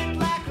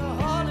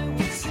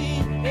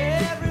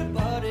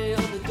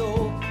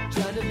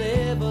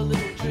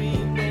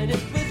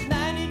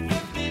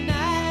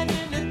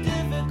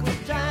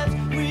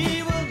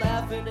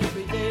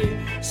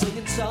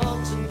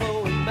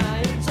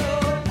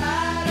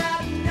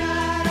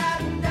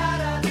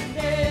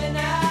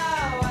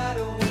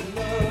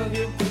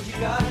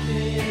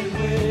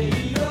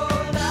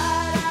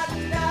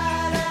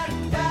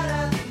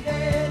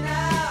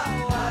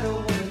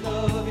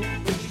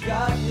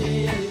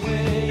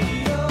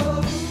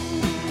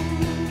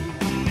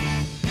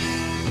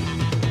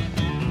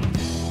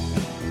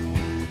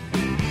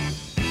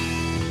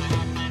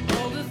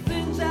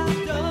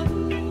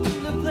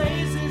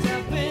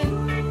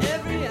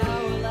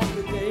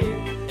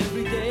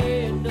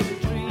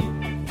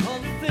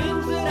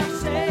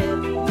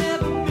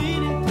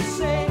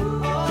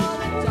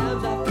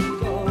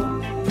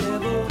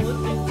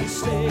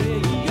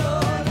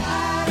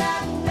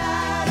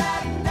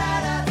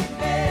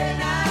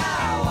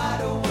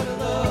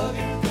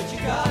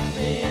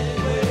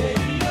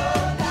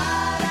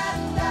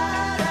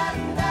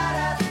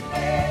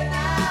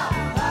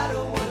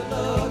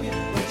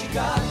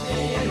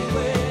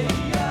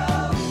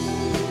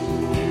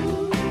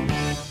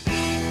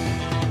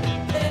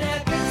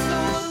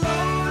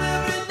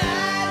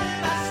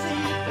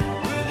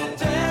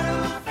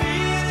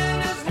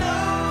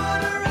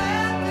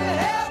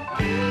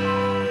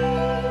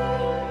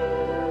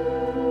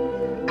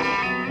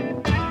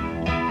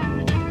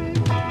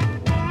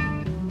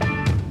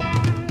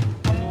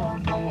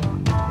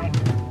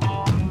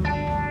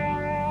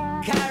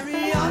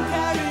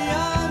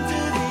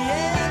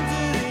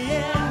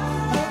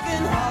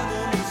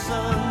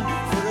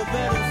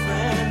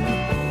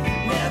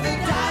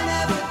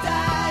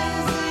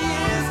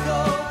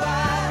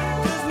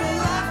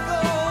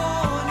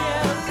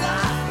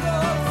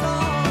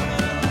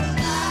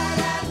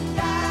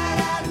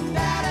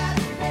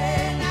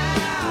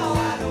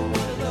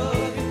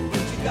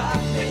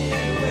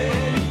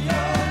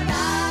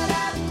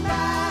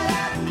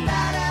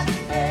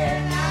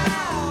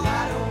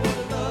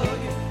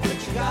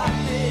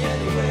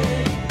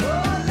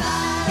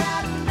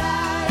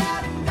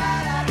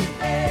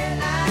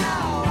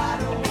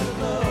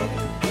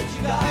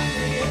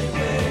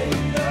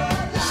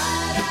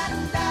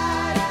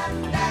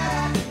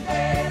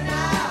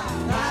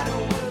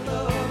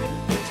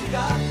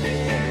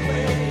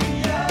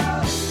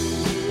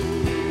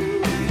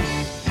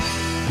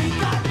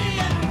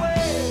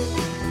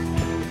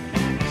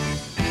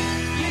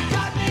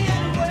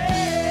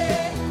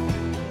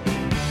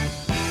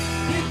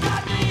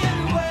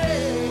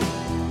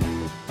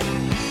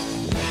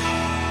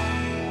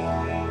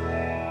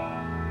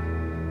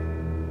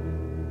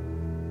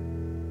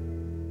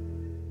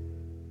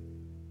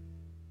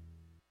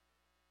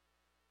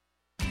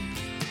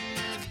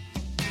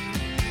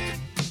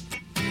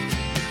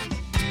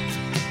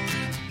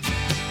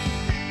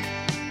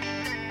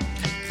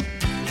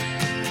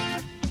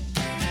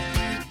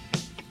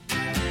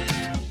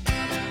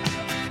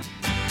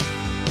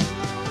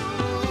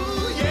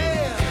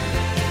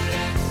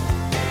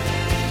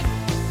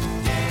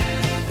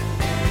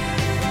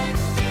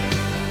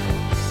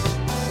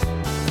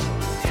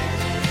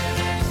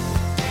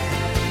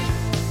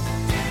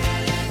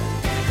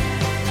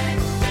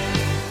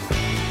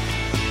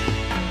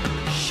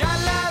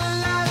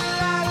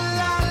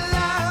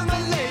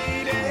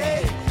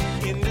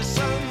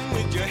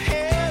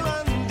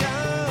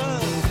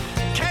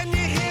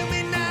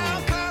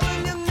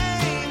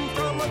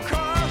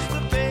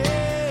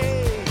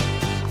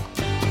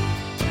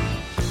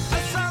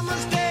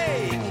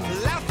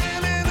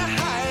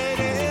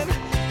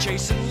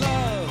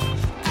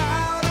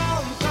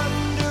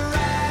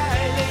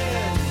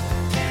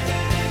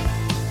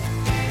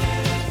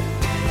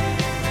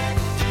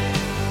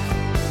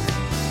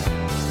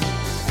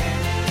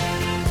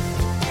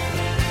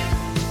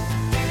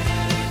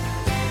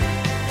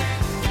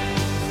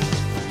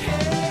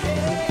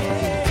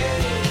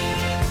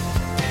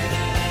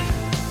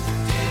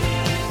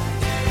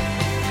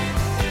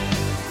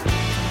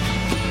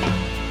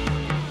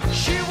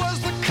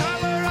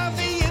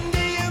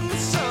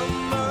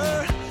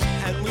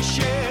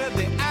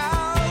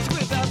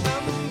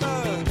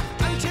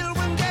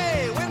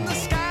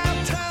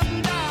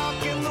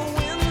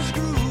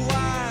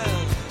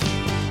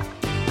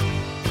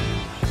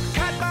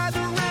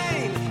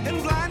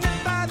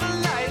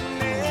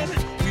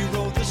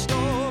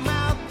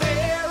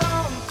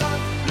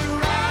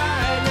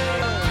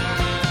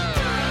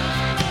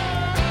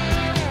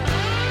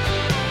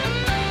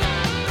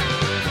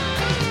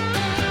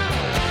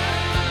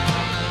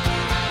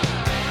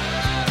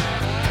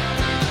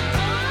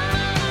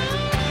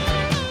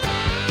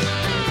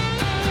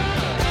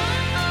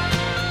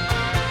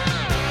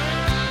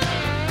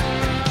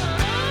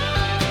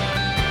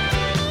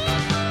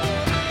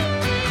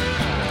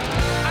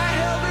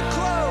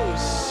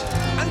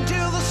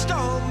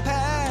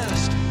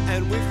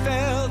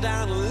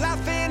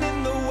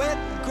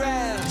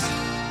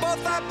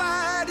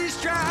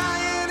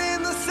 drying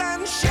in the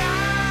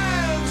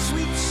sunshine,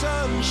 sweet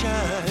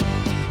sunshine.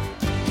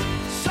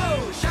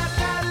 So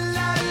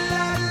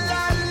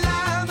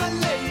sha-la-la-la-la-la, my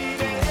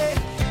lady,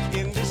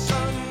 in the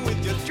sun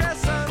with your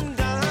dress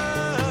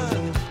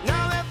undone.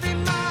 Now every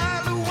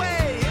mile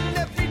away and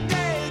every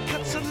day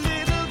cuts a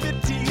little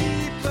bit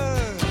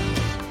deeper.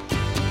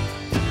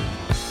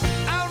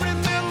 I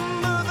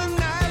remember the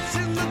nights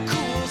in the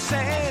cool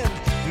sand,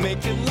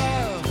 making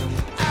love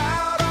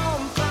out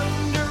on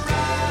Thunder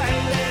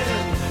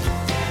Island.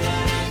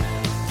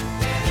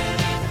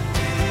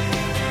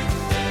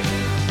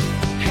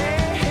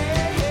 Hey,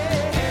 hey,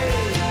 hey, hey.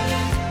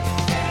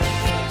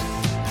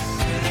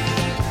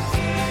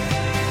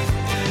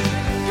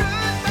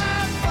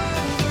 Goodbye,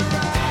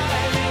 Thunder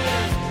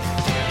Island.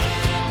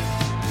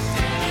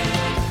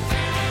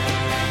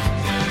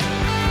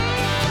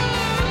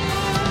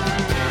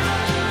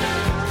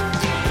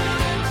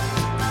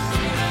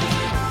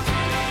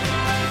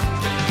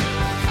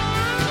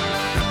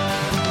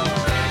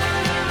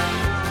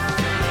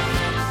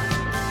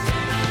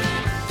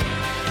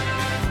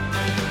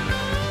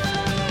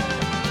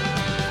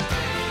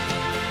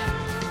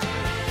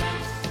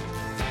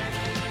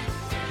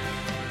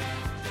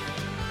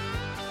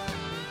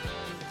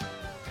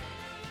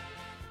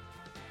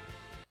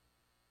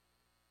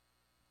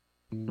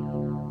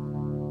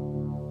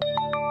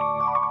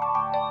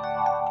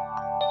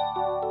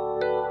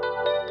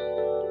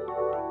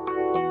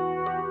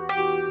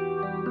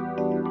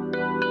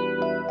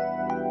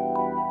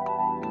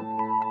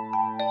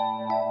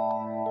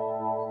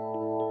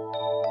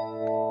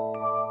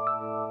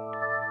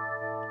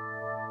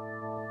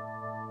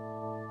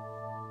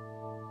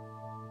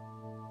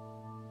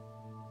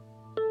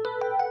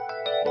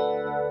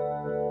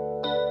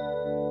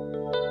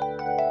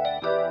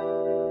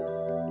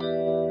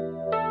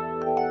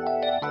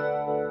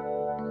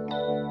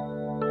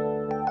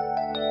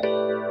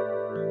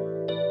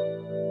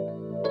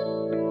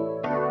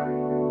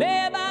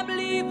 Babe, I'm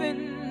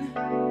leaving.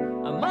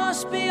 I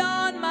must be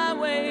on my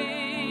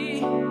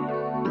way.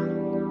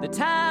 The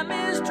time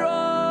is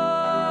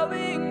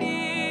drawing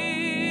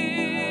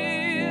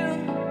near.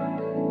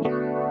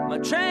 My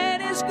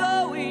train is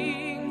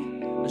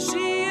going. I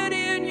see it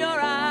in your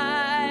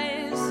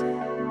eyes.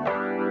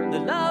 The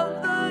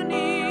love, the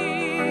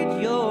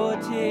need, your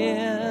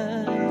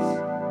tears.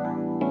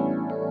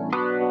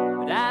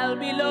 But I'll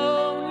be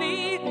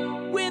lonely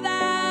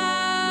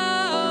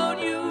without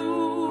you.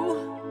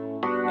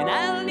 And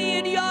I'll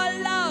need your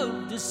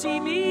love to see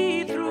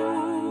me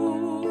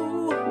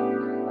through.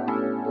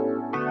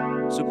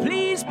 So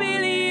please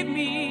believe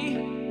me,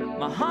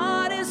 my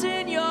heart is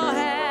in your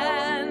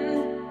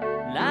hand,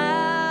 and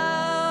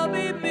I'll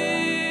be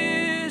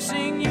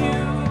missing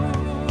you.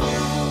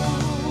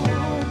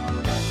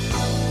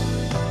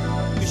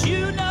 'Cause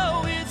you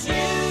know it's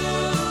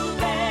you,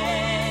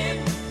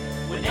 babe.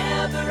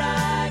 Whenever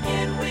I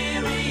get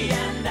weary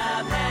and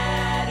I've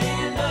had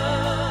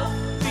enough,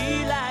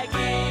 feel like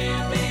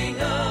giving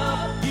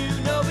up, you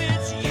know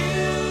it's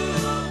you,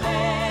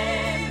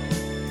 babe,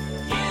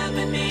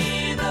 giving me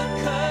the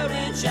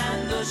courage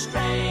and the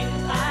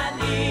strength I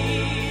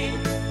need.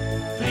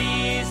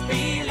 Please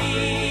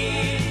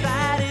believe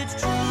that it's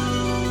true.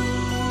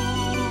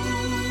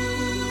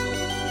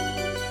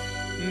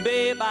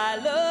 Babe, I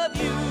love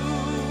you.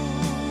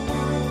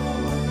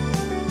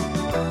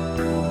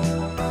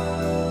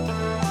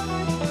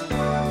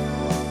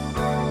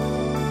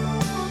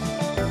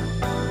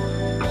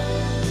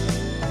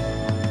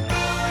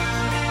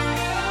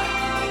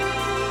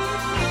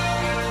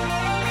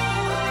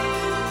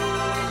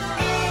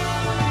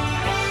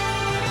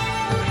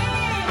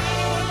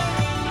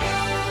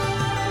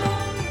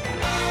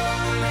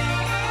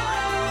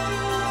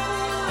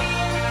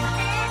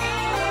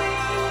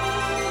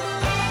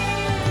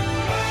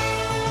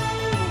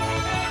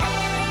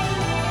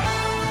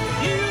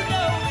 You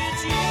know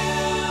it's you,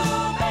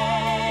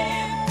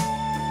 babe.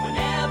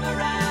 Whenever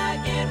I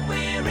get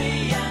weary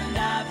and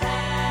I've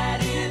had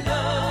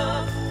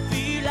enough,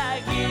 feel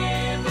like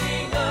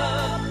giving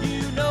up,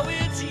 you know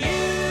it's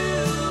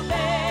you,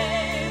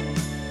 babe,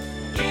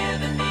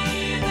 giving me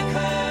the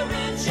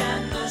courage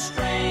and the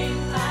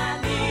strength I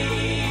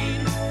need.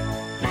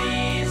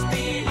 Please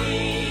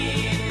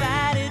believe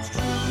that it's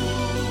true.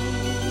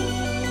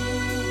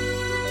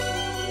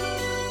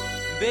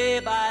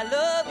 Babe, I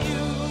love you.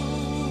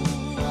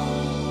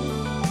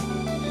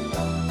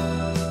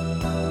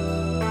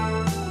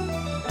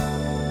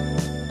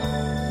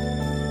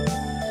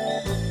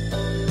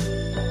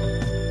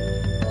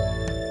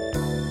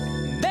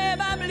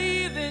 Babe, I'm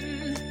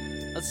leaving.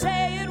 I'll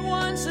say it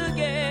once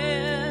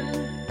again.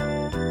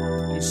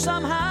 And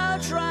somehow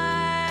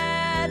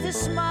try to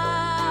smile.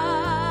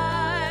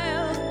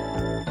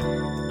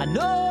 I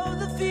know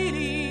the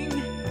feeling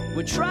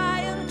we're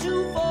trying to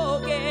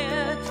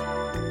forget.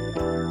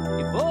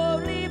 If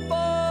only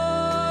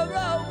for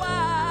a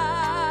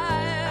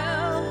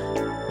while.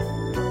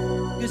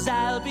 'Cause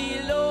I'll be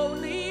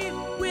lonely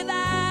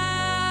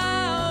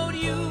without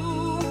you.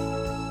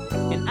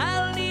 And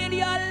I'll need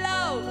your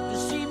love to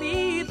see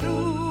me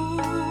through.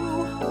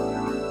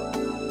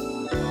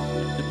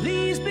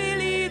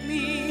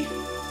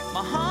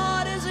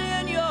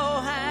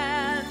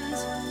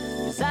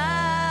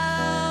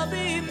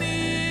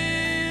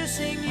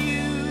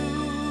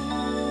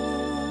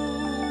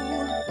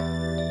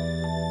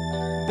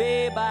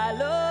 Babe, I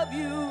love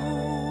you.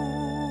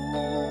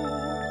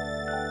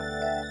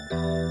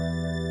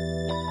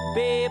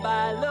 Babe,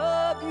 I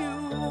love you.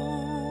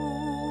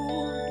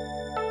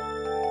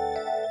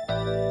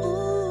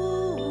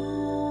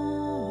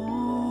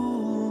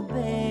 Ooh,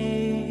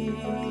 babe.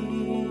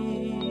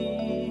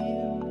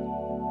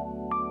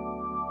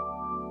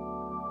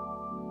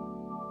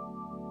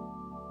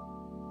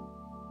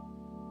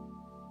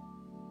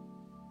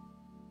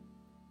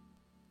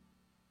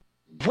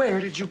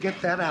 Where did you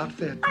get that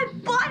outfit? I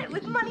bought it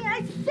with money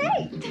I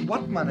saved.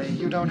 What money?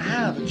 You don't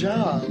have a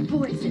job.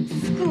 Boys at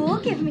school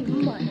give me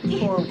money.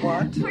 For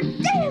what? For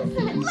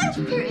dancing at lunch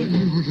period.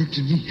 You looked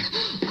at me.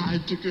 I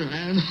took her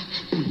hand.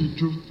 We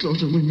drove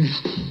closer when we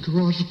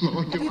crossed the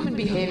floor. Have you been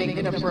behaving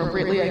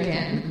inappropriately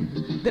again?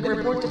 Then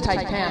report to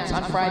tight pants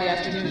on Friday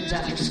afternoons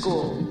after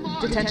school.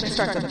 Detention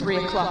starts at 3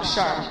 o'clock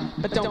sharp,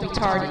 but don't be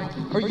tardy,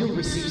 or you'll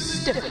receive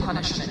stiff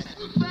punishment.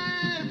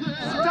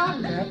 Stop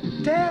that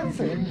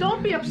dancing.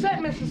 Don't be upset,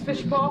 Mrs.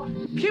 Fishbowl.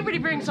 Puberty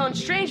brings on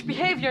strange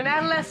behavior in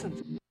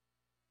adolescence.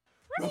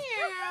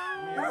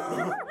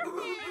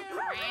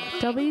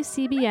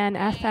 WCBN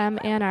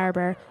FM Ann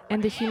Arbor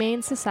and the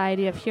Humane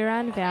Society of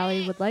Huron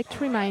Valley would like to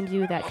remind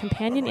you that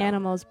companion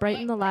animals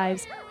brighten the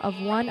lives of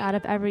 1 out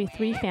of every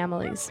 3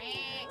 families.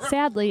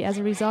 Sadly, as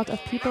a result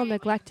of people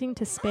neglecting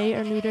to spay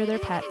or neuter their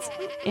pets,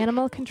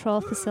 animal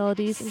control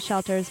facilities and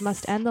shelters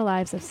must end the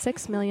lives of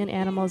 6 million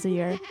animals a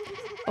year.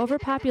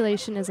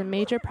 Overpopulation is a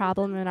major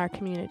problem in our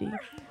community.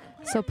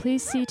 So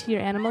please see to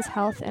your animal's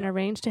health and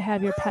arrange to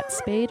have your pet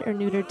spayed or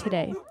neutered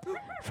today.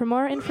 For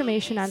more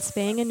information on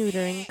spaying and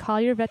neutering,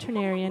 call your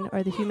veterinarian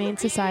or the Humane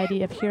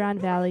Society of Huron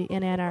Valley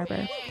in Ann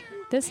Arbor.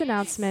 This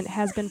announcement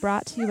has been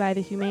brought to you by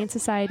the Humane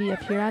Society of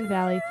Huron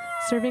Valley,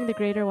 serving the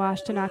greater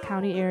Washtenaw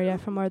County area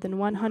for more than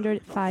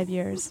 105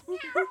 years.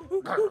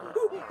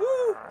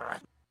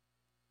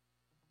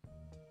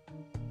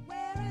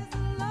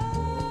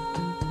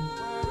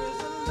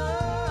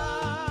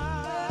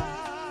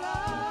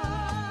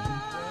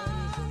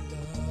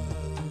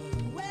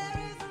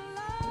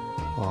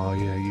 Oh,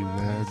 yeah, you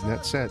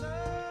that set.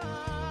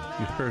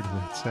 You heard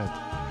that set.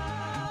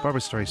 Barbra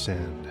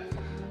Streisand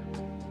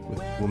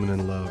with Woman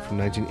in Love from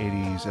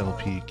 1980's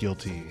LP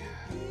Guilty.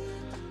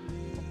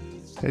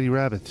 Eddie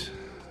Rabbitt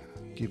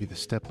gave you the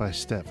Step by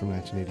Step from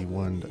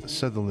 1981. The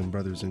Sutherland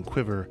Brothers and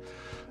Quiver,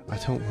 I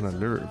Don't Want to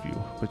Lure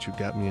You, But You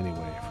Got Me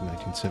Anyway from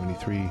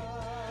 1973.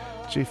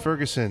 Jay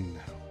Ferguson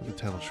with the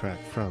title track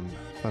from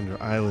Thunder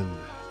Island.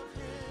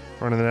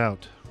 Running it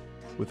out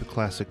with the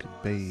classic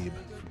Babe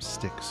from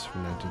Styx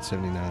from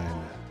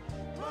 1979.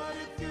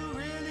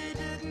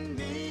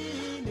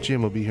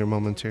 Jim will be here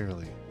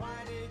momentarily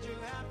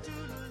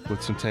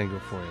with some tango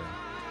for you.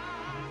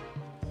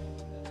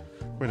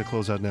 We're going to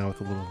close out now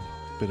with a little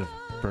bit of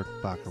Burt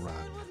Bacharach.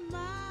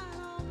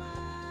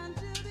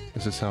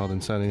 This is Saladin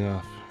signing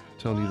off,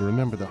 telling you to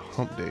remember the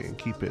hump day and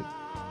keep it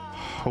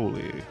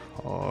holy.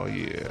 Oh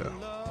yeah.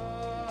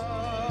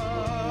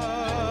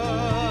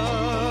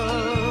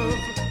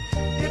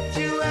 If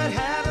you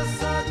had a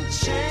sudden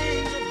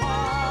change of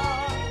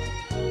heart,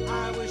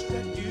 I wish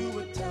that you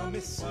would tell me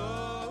so.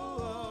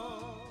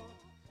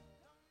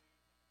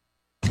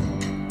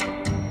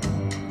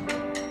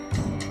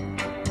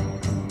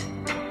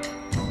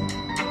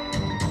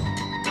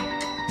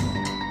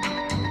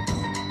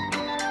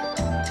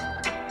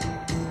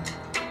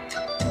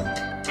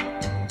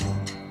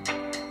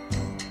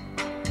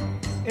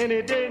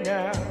 Any day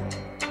now,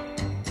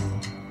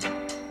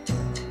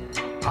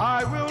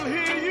 I will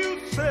hear you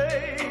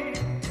say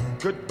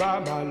goodbye,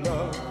 my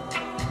love,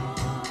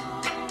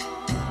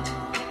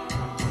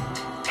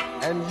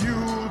 and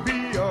you'll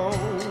be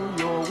on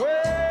your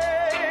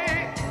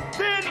way.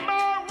 Then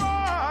my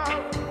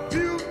wild,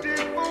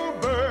 beautiful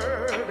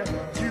bird,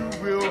 you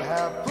will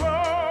have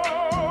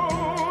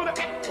flown.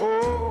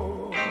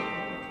 Oh,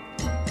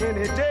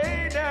 any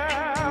day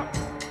now,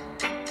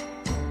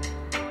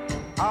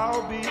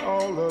 I'll be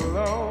all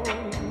alone.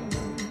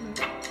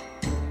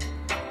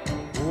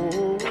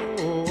 Oh,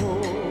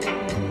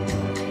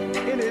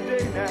 any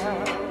day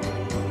now,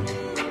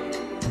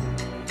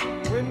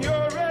 when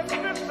your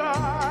restless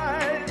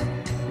eyes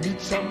meet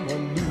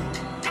someone new.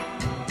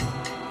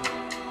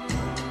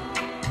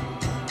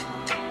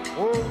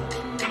 Oh,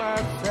 to my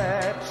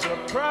sad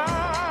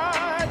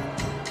surprise,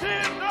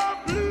 then the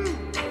blue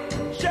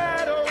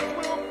shadows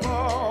will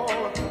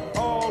fall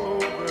all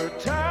over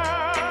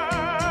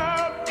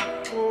town.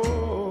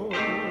 Oh,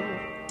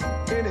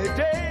 any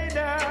day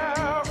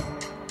now,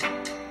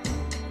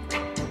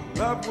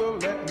 love will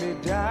let me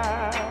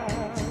down.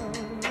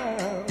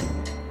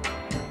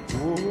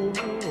 Oh,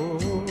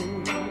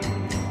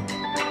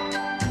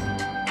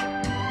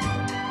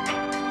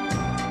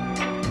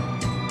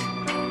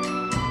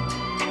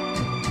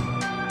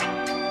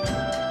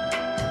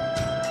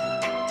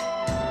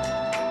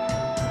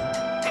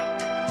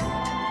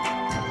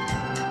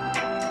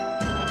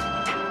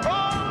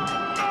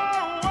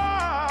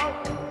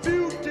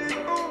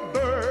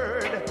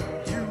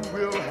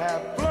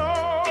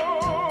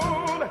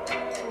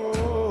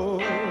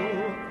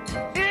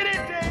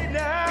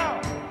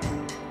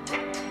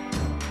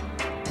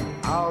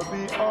 I'll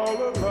be all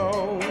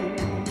alone.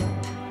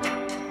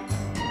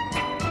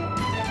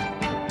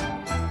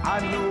 I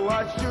know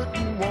I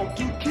shouldn't want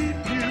to keep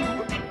you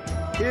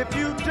if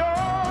you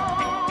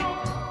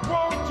don't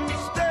want to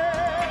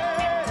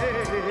stay.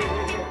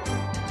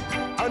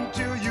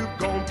 Until you've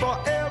gone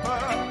forever,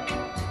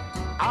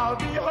 I'll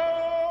be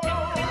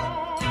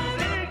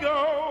holding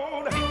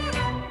on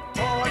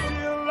for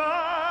dear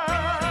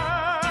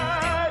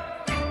life,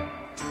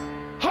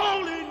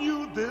 holding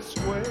you this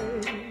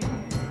way,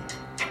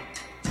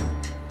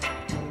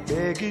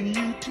 begging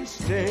you to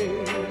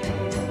stay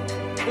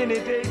any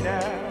day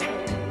now.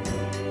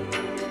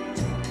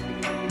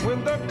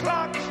 When the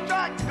clock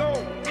strikes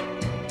gold,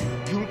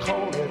 you'll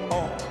call it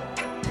off.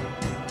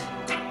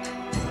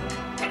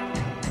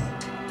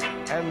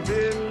 And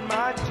then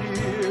my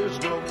tears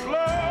will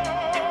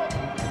flow.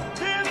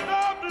 Then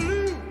the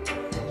blue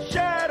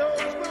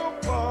shadows will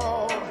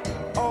fall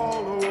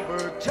all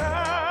over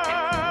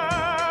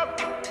town.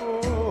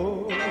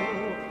 Oh,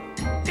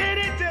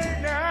 any day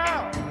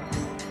now,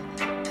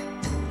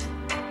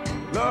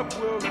 love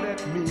will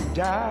let me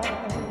die.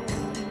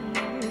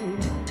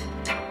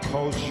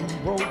 'Cause you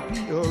won't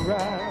be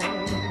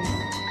around.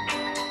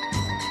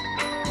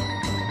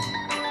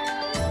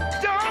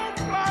 Don't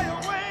fly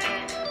away,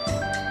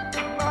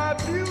 my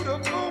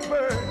beautiful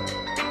bird.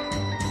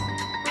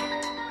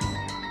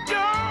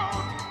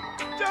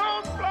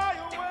 Don't fly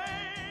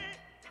away.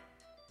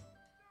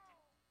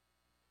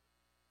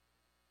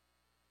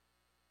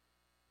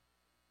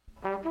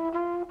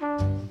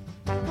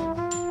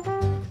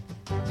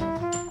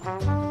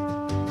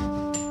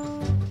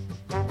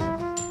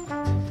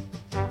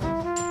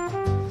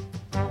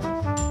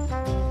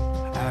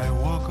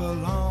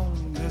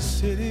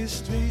 City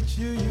streets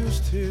you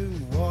used to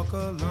walk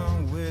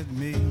along with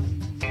me,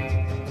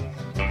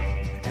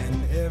 and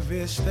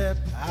every step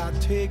I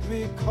take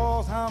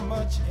recalls how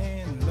much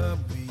in love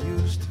we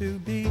used to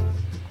be.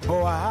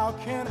 Oh, how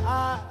can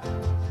I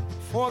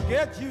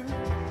forget you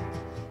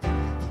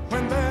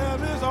when there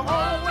is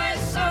always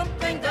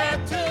something there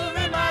to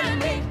remind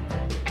me?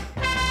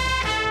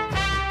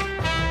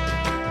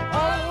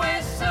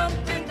 Always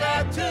something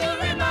there to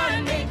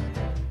remind me.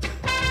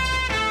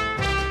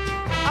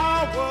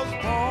 I was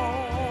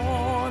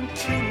born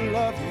to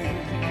love you,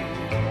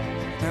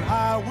 and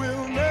I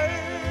will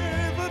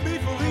never be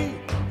free.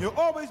 You'll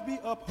always be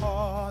a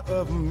part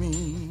of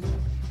me.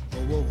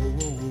 Oh, oh,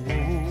 oh, oh, oh.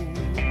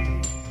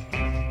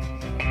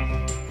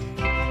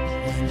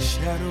 When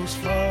shadows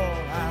fall,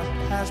 I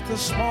pass the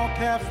small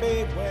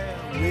cafe where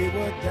we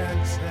would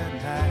dance at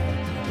night,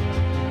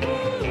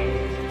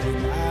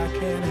 and I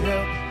can't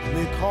help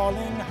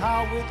recalling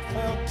how it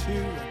felt to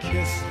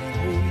kiss and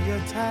hold you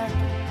tight.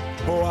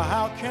 Oh,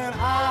 how can I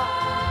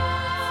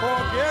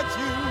forget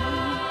you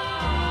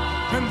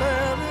when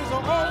there is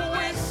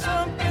always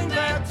something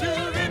there to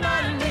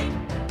remind me?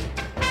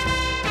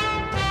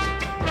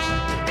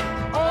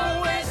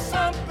 Always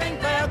something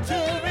there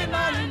to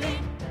remind me.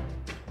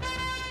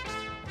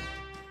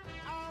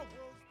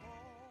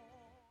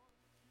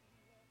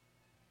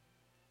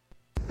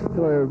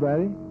 Hello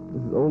everybody,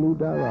 this is Olu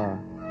Dara,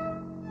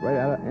 right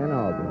out of Ann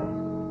Arbor.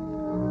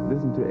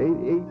 Listen to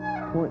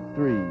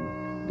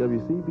 88.3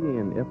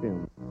 WCBN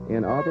FM,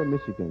 Ann Arbor,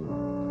 Michigan.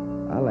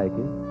 I like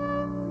it.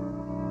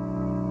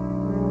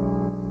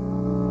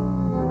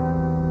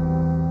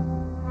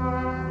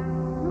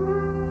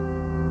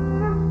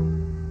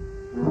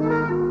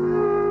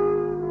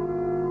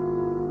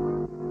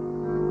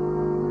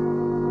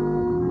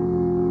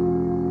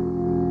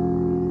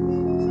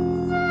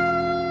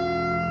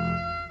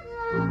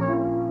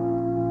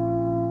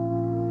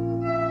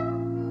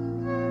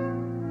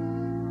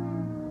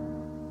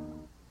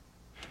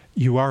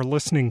 You are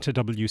listening to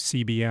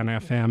WCBN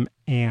FM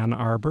Ann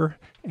Arbor,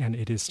 and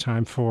it is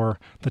time for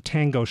the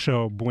tango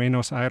show,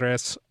 Buenos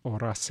Aires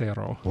Hora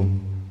Cero.